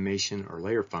editing, animation, or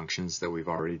layer functions that we've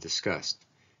already discussed.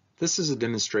 This is a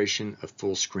demonstration of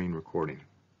full screen recording.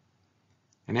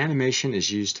 An animation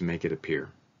is used to make it appear.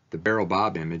 The barrel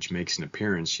bob image makes an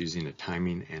appearance using a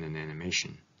timing and an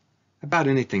animation. About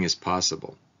anything is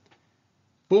possible.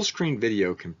 Full screen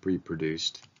video can be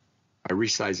produced by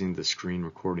resizing the screen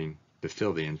recording to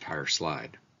fill the entire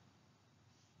slide.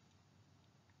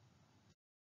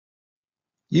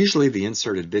 Usually the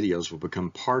inserted videos will become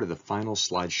part of the final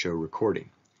slideshow recording.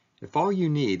 If all you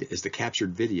need is the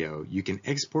captured video, you can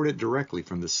export it directly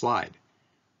from the slide.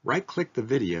 Right-click the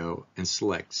video and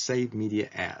select Save Media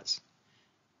As.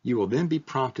 You will then be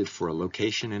prompted for a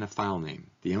location and a file name.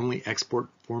 The only export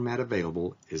format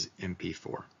available is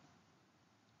MP4.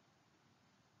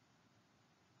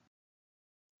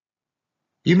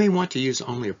 You may want to use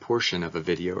only a portion of a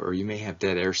video, or you may have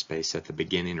dead airspace at the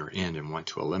beginning or end and want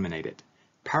to eliminate it.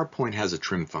 PowerPoint has a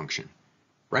trim function.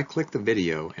 Right-click the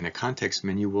video and a context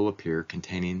menu will appear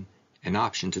containing an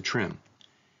option to trim.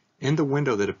 In the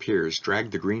window that appears, drag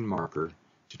the green marker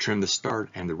to trim the start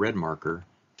and the red marker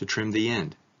to trim the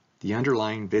end. The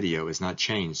underlying video is not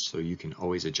changed, so you can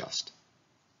always adjust.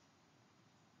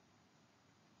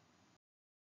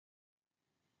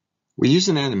 We use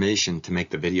an animation to make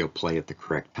the video play at the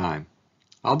correct time.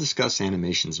 I'll discuss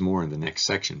animations more in the next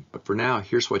section, but for now,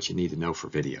 here's what you need to know for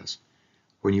videos.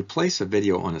 When you place a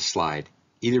video on a slide,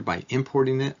 either by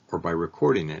importing it or by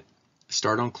recording it, a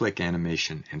Start on Click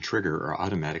animation and trigger are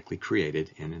automatically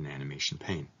created in an animation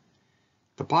pane.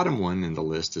 The bottom one in the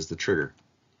list is the trigger.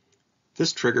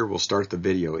 This trigger will start the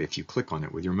video if you click on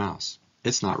it with your mouse.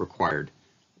 It's not required.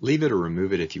 Leave it or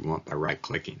remove it if you want by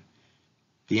right-clicking.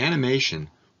 The animation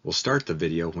will start the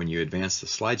video when you advance the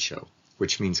slideshow,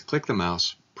 which means click the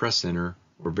mouse, press enter,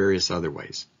 or various other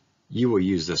ways. You will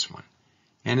use this one.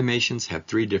 Animations have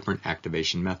 3 different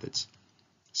activation methods.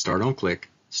 Start on click,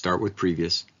 start with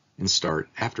previous, and start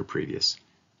after previous.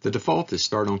 The default is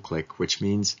start on click, which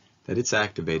means that it's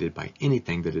activated by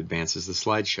anything that advances the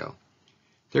slideshow.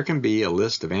 There can be a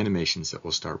list of animations that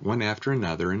will start one after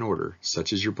another in order,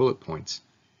 such as your bullet points.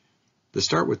 The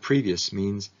start with previous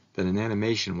means that an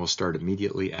animation will start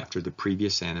immediately after the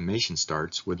previous animation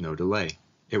starts with no delay.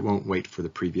 It won't wait for the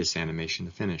previous animation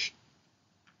to finish.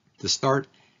 The start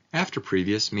after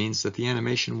previous means that the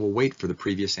animation will wait for the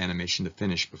previous animation to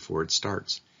finish before it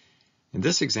starts. In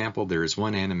this example, there is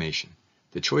one animation.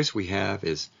 The choice we have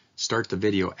is start the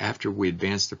video after we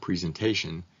advance the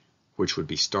presentation, which would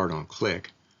be start on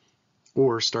click,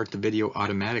 or start the video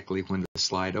automatically when the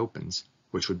slide opens,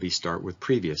 which would be start with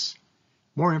previous.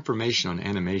 More information on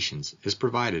animations is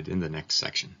provided in the next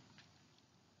section.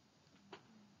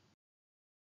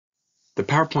 The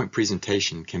PowerPoint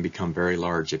presentation can become very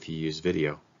large if you use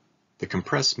video. The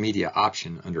Compress Media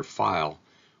option under File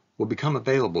will become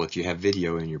available if you have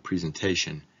video in your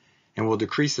presentation and will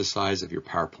decrease the size of your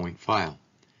PowerPoint file.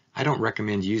 I don't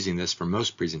recommend using this for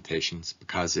most presentations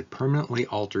because it permanently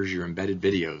alters your embedded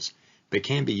videos, but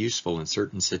can be useful in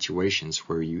certain situations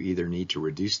where you either need to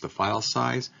reduce the file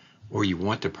size or you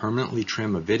want to permanently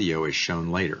trim a video as shown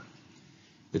later.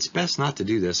 It's best not to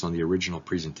do this on the original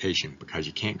presentation because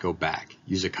you can't go back.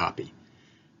 Use a copy.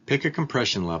 Pick a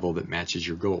compression level that matches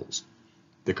your goals.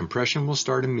 The compression will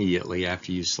start immediately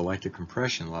after you select a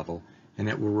compression level, and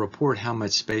it will report how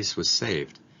much space was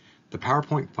saved. The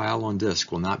PowerPoint file on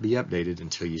disk will not be updated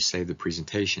until you save the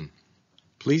presentation.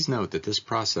 Please note that this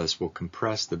process will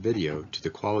compress the video to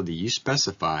the quality you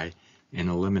specify and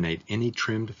eliminate any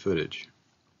trimmed footage.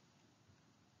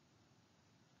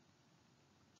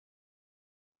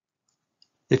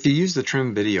 If you use the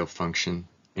trim video function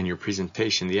in your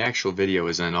presentation, the actual video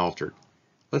is unaltered.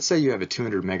 Let's say you have a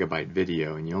 200 megabyte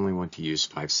video and you only want to use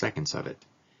 5 seconds of it.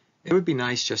 It would be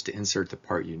nice just to insert the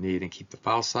part you need and keep the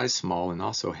file size small and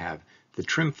also have the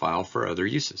trim file for other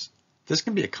uses. This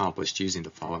can be accomplished using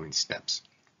the following steps.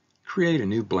 Create a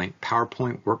new blank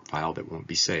PowerPoint work file that won't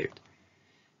be saved.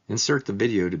 Insert the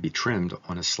video to be trimmed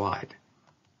on a slide.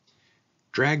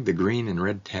 Drag the green and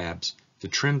red tabs to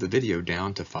trim the video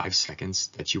down to 5 seconds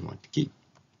that you want to keep.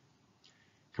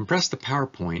 Compress the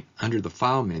PowerPoint under the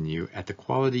File menu at the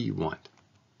quality you want.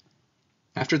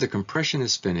 After the compression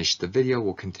is finished, the video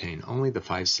will contain only the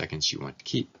 5 seconds you want to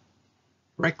keep.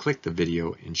 Right-click the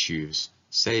video and choose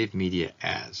Save Media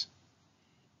As.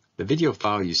 The video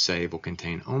file you save will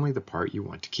contain only the part you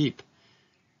want to keep.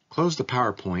 Close the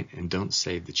PowerPoint and don't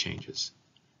save the changes.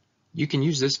 You can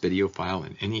use this video file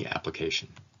in any application.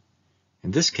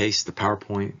 In this case, the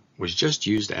PowerPoint was just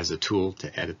used as a tool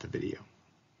to edit the video.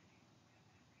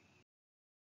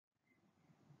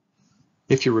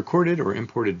 If your recorded or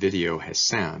imported video has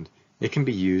sound, it can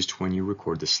be used when you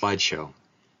record the slideshow.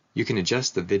 You can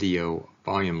adjust the video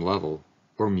volume level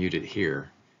or mute it here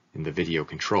in the video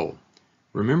control.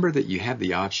 Remember that you have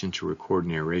the option to record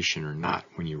narration or not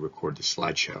when you record the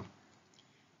slideshow.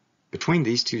 Between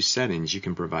these two settings, you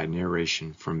can provide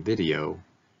narration from video,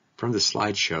 from the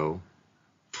slideshow,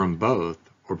 from both,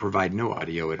 or provide no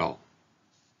audio at all.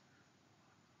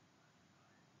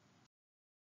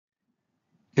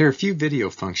 There are a few video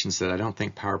functions that I don't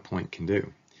think PowerPoint can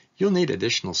do. You'll need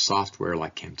additional software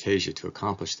like Camtasia to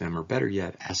accomplish them, or better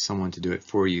yet, ask someone to do it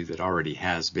for you that already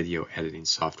has video editing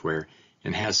software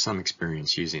and has some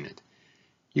experience using it.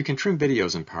 You can trim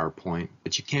videos in PowerPoint,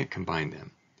 but you can't combine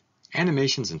them.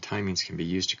 Animations and timings can be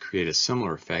used to create a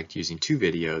similar effect using two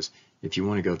videos if you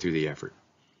want to go through the effort.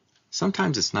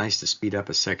 Sometimes it's nice to speed up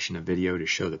a section of video to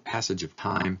show the passage of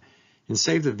time and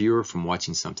save the viewer from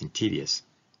watching something tedious.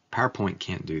 PowerPoint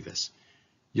can't do this.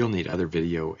 You'll need other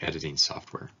video editing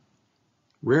software.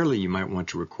 Rarely you might want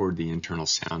to record the internal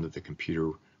sound of the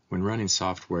computer when running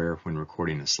software when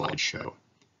recording a slideshow.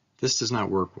 This does not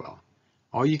work well.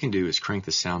 All you can do is crank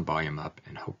the sound volume up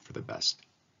and hope for the best.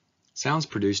 Sounds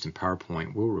produced in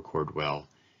PowerPoint will record well,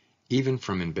 even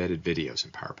from embedded videos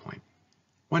in PowerPoint.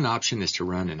 One option is to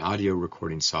run an audio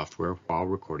recording software while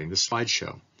recording the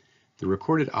slideshow. The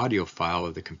recorded audio file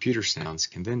of the computer sounds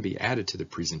can then be added to the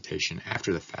presentation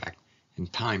after the fact in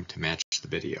time to match the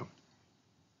video.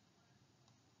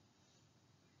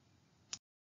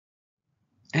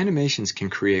 Animations can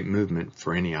create movement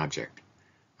for any object.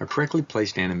 A correctly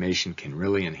placed animation can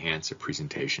really enhance a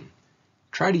presentation.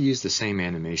 Try to use the same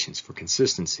animations for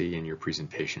consistency in your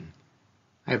presentation.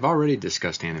 I have already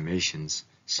discussed animations,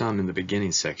 some in the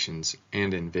beginning sections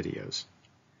and in videos.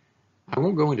 I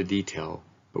won't go into detail,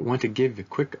 but want to give a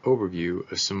quick overview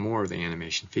of some more of the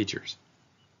animation features.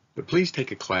 But please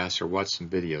take a class or watch some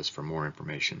videos for more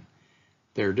information.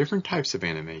 There are different types of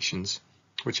animations,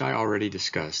 which I already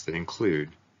discussed, that include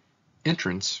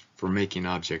entrance for making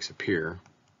objects appear,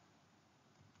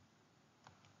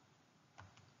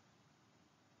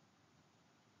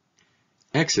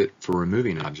 exit for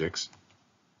removing objects,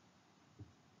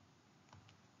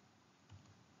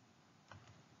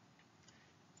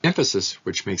 emphasis,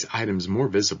 which makes items more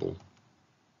visible,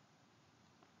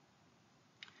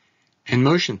 and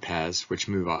motion paths, which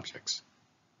move objects.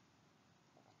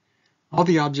 All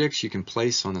the objects you can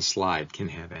place on a slide can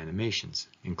have animations,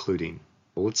 including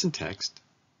bullets and text,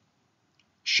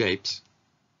 shapes,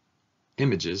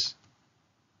 images,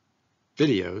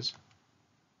 videos,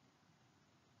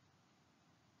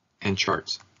 and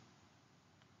charts.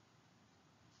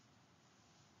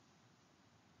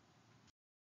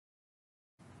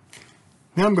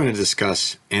 Now I'm going to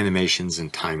discuss animations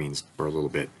and timings for a little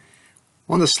bit.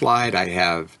 On the slide I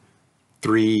have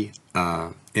three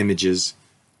images,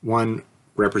 one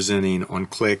representing on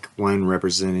click, one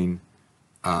representing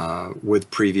with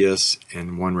previous,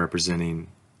 and one representing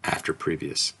after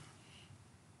previous.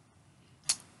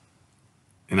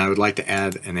 And I would like to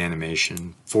add an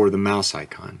animation for the mouse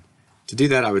icon. To do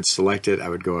that, I would select it, I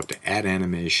would go up to Add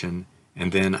Animation,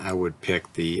 and then I would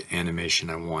pick the animation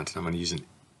I want. I'm going to use an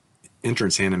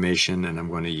entrance animation, and I'm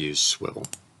going to use swivel.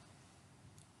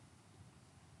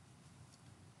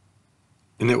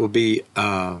 And it will be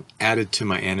added to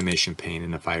my animation pane,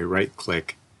 and if I right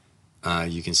click,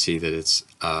 you can see that it's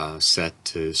set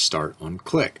to start on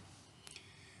click.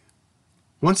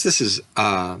 Once this is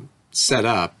set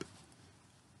up,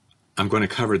 I'm going to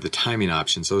cover the timing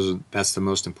options. That's the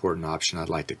most important option I'd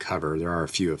like to cover. There are a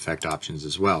few effect options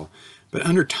as well. But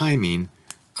under timing,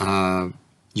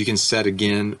 you can set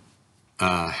again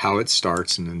how it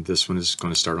starts, and then this one is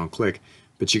going to start on click.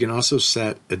 But you can also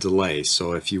set a delay.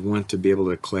 So if you want to be able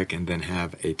to click and then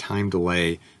have a time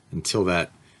delay until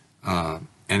that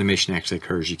animation actually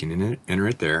occurs, you can enter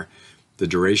it there. The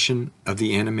duration of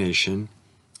the animation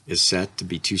is set to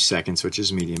be 2 seconds, which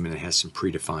is medium, and it has some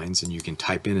predefines, and you can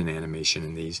type in an animation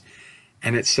in these.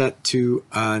 And it's set to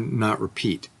not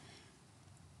repeat.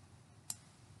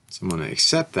 So I'm going to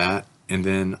accept that, and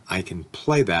then I can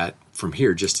play that from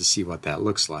here just to see what that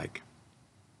looks like.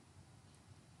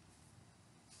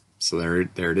 So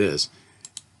there it is.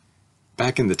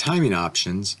 Back in the timing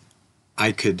options,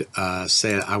 I could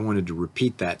say I wanted to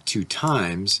repeat that 2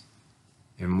 times,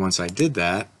 and once I did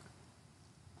that,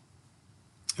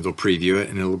 it'll preview it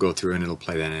and it'll go through and it'll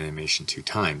play that animation 2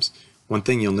 times. One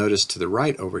thing you'll notice to the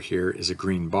right over here is a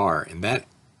green bar, and that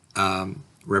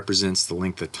represents the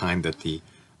length of time that the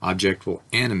object will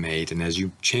animate. And as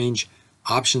you change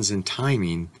options in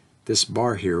timing, this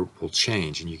bar here will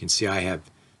change, and you can see I have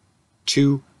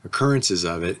 2 occurrences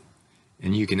of it,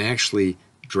 and you can actually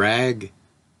drag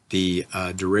the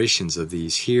durations of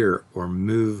these here or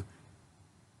move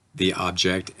the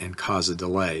object and cause a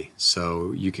delay.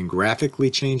 So you can graphically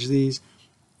change these,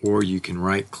 or you can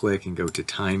right click and go to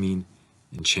timing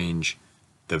and change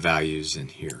the values in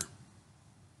here.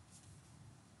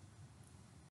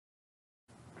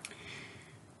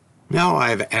 Now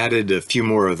I've added a few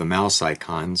more of the mouse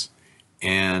icons,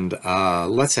 and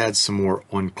let's add some more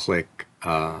on-click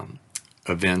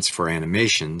events for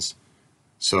animations.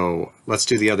 So let's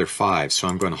do the other 5. So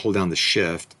I'm going to hold down the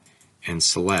Shift, and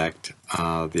select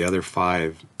the other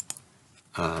 5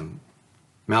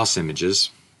 mouse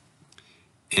images,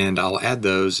 and I'll add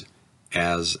those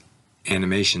as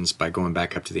animations by going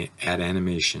back up to the Add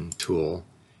Animation tool,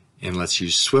 and let's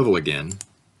use Swivel again.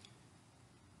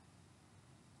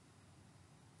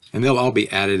 And they'll all be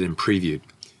added and previewed.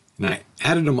 And I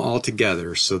added them all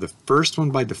together, so the first one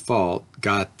by default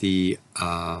got the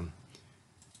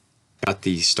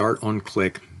Start on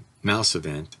Click mouse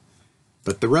event,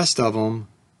 but the rest of them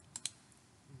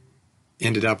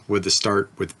ended up with the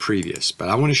Start with Previous. But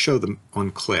I want to show them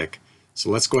on click, so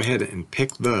let's go ahead and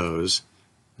pick those.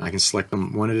 I can select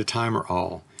them one at a time or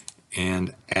all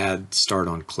and add Start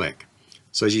on Click.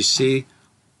 So as you see,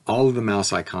 all of the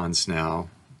mouse icons now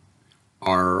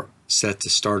are set to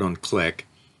Start on Click,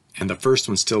 and the first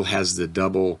one still has the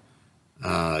double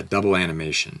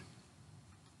animation.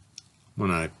 I'm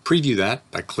going to preview that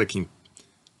by clicking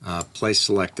Place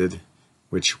Selected,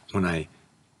 which when I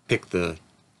pick the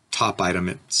top item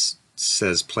it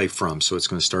says Play From, so it's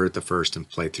going to start at the first and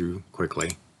play through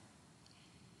quickly.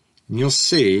 And you'll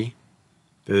see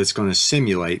that it's going to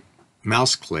simulate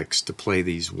mouse clicks to play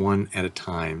these one at a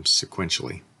time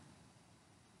sequentially.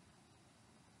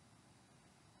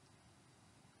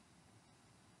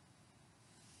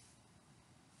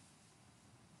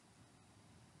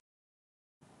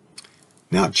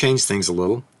 Now I've changed things a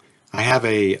little. I have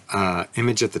a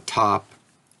image at the top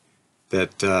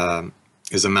that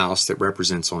is a mouse that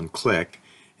represents on click,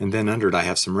 and then under it I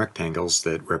have some rectangles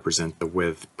that represent the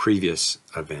with previous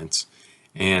events.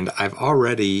 And I've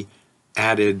already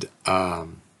added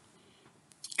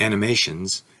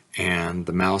animations, and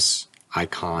the mouse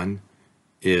icon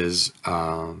is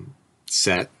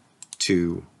set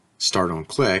to Start on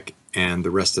Click, and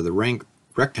the rest of the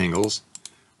rectangles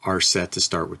are set to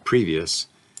start with previous.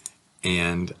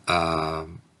 And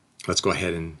let's go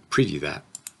ahead and preview that.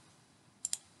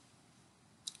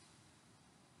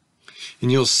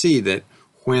 And you'll see that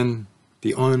when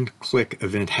the on-click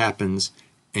event happens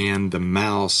and the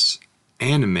mouse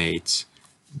animates,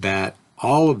 that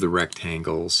all of the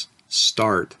rectangles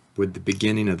start with the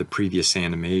beginning of the previous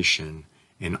animation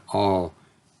and all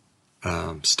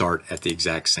start at the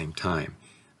exact same time.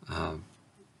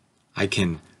 I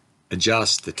can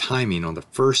adjust the timing on the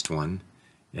first one,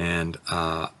 and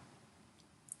I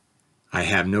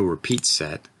have no repeat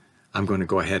set. I'm going to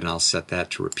go ahead and I'll set that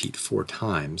to repeat 4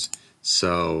 times.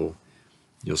 So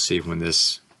you'll see when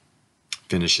this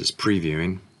finishes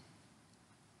previewing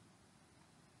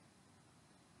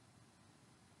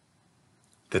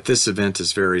that this event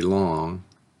is very long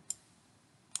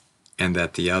and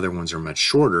that the other ones are much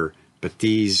shorter, but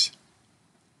these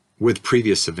with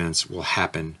previous events will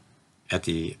happen at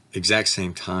the exact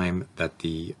same time that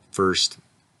the first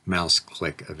mouse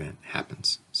click event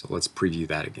happens. So let's preview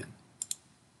that again.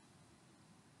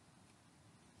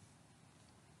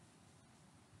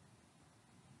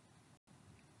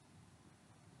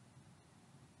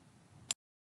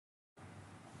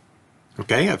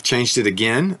 Okay, I've changed it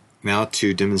again now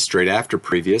to demonstrate after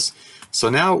previous. So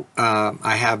now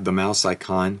I have the mouse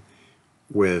icon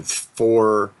with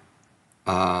 4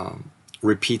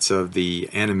 repeats of the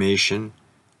animation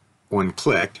when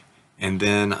clicked, and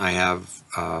then I have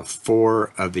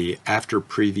 4 of the after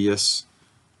previous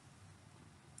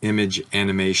image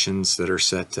animations that are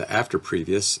set to after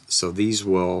previous. So these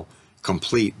will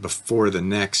complete before the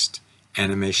next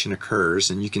animation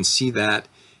occurs, and you can see that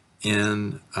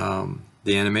in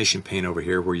the animation pane over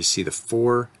here, where you see the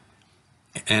 4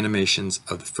 animations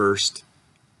of the first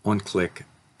on click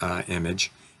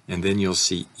image, and then you'll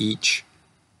see each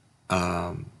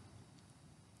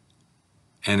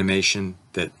animation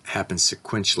that happens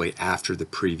sequentially after the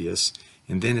previous,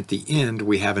 and then at the end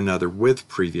we have another with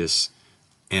previous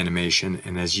animation,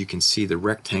 and as you can see the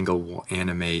rectangle will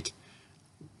animate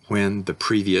when the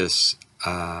previous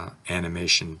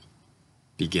animation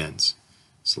begins.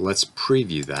 So let's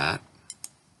preview that.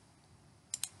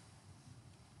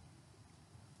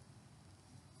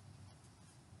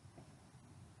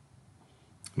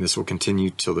 And this will continue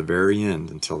till the very end,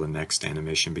 until the next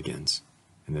animation begins.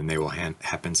 And then they will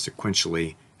happen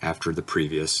sequentially after the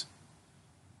previous.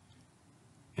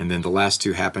 And then the last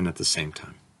 2 happen at the same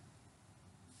time.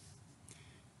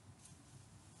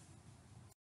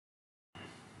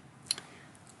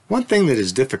 One thing that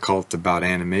is difficult about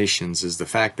animations is the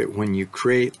fact that when you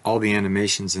create all the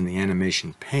animations in the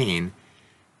animation pane,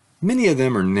 many of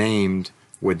them are named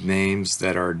with names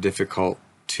that are difficult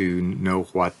to know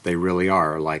what they really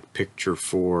are, like picture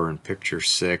 4 and picture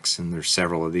 6, and there's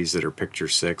several of these that are picture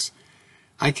 6.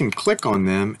 I can click on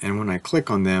them, and when I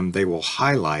click on them they will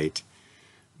highlight,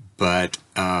 but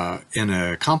in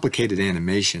a complicated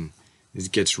animation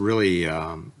it gets really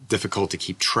difficult to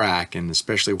keep track, and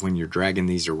especially when you're dragging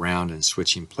these around and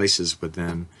switching places with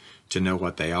them to know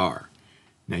what they are.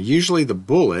 Now, usually the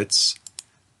bullets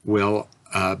will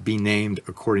be named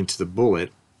according to the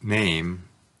bullet name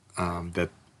that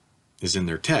is in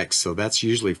their text, so that's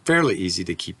usually fairly easy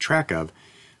to keep track of,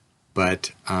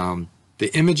 but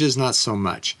the images not so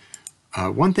much.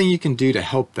 One thing you can do to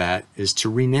help that is to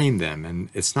rename them, and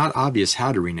it's not obvious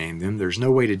how to rename them. There's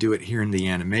no way to do it here in the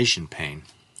animation pane.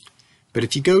 But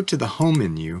if you go to the Home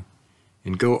menu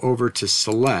and go over to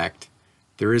Select,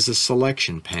 there is a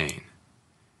selection pane.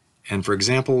 And for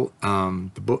example,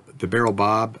 the Barrel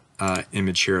Bob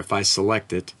image here, if I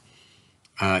select it,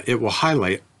 it will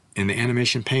highlight in the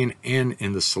animation pane and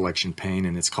in the selection pane,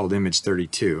 and it's called image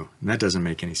 32. And that doesn't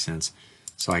make any sense.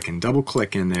 So I can double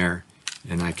click in there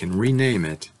and I can rename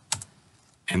it,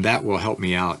 and that will help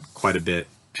me out quite a bit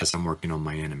as I'm working on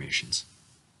my animations.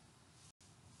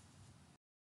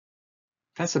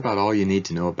 That's about all you need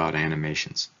to know about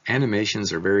animations.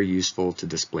 Animations are very useful to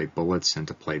display bullets and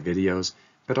to play videos,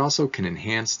 but also can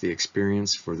enhance the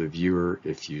experience for the viewer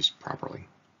if used properly.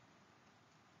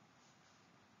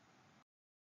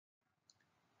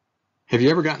 Have you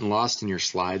ever gotten lost in your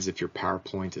slides if your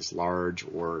PowerPoint is large,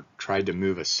 or tried to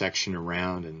move a section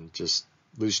around and just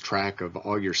lose track of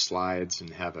all your slides and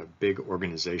have a big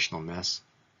organizational mess?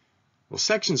 Well,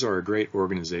 sections are a great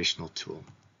organizational tool.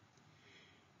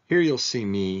 Here you'll see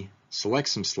me select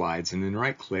some slides and then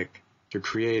right-click to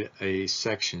create a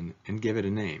section and give it a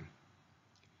name.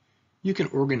 You can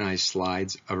organize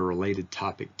slides of a related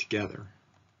topic together.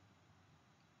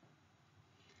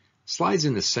 Slides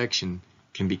in the section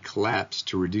can be collapsed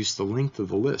to reduce the length of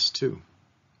the list too.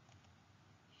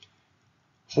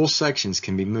 Whole sections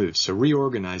can be moved, so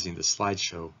reorganizing the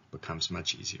slideshow becomes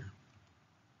much easier.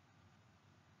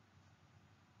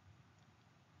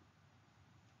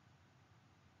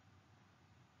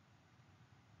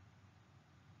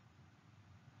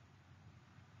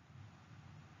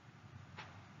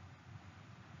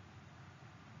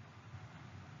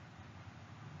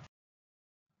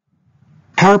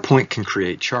 PowerPoint can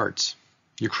create charts.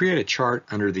 You create a chart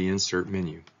under the Insert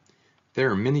menu. There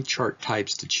are many chart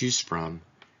types to choose from,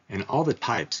 and all the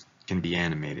types can be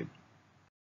animated.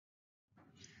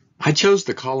 I chose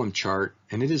the column chart,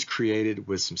 and it is created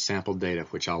with some sample data,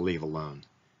 which I'll leave alone.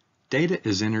 Data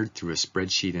is entered through a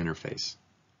spreadsheet interface.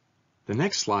 The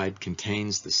next slide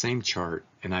contains the same chart,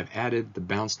 and I've added the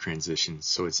bounce transition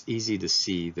so it's easy to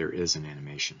see there is an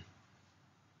animation.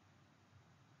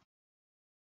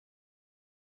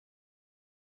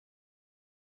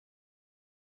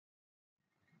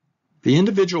 The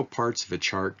individual parts of a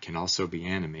chart can also be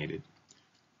animated.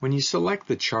 When you select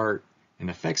the chart, an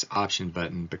Effects option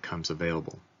button becomes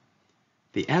available.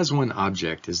 The As One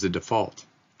object is the default.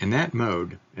 In that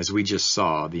mode, as we just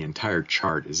saw, the entire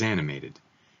chart is animated.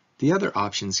 The other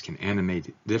options can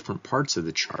animate different parts of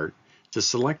the chart to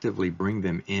selectively bring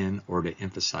them in or to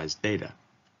emphasize data.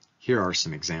 Here are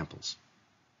some examples.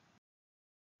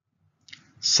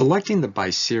 Selecting the by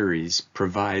series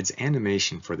provides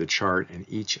animation for the chart in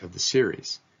each of the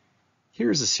series.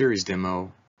 Here is a series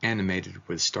demo animated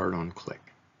with Start on Click.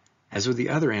 As with the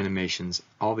other animations,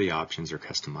 all the options are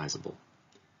customizable.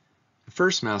 The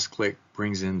first mouse click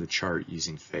brings in the chart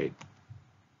using Fade.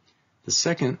 The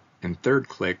second and third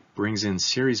click brings in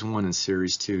Series 1 and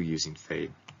Series 2 using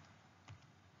Fade.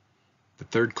 The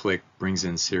third click brings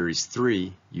in Series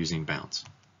 3 using Bounce.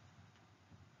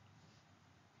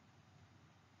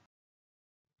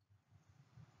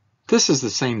 This is the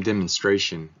same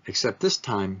demonstration, except this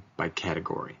time by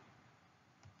category.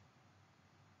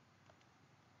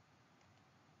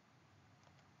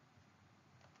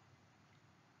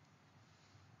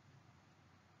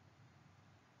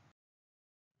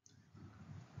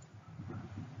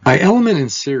 By element and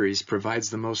series provides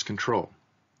the most control.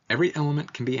 Every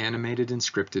element can be animated and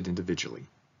scripted individually.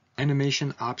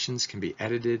 Animation options can be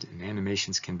edited and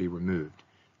animations can be removed.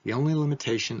 The only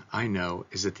limitation I know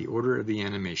is that the order of the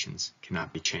animations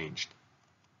cannot be changed.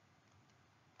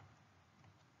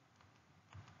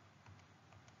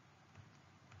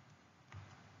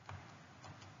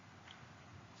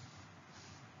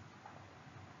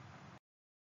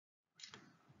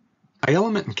 By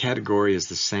element and category is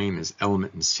the same as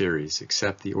element and series,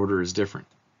 except the order is different.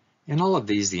 In all of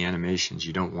these, the animations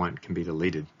you don't want can be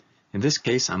deleted. In this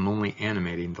case, I'm only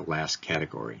animating the last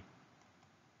category.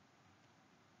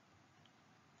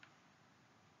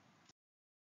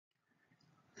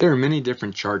 There are many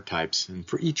different chart types, and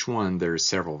for each one there are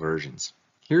several versions.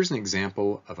 Here's an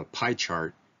example of a pie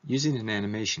chart using an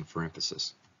animation for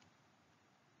emphasis.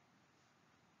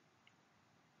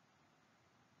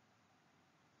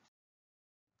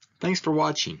 Thanks for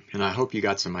watching, and I hope you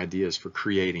got some ideas for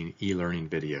creating e-learning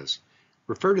videos.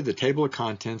 Refer to the table of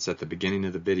contents at the beginning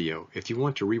of the video if you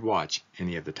want to rewatch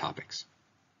any of the topics.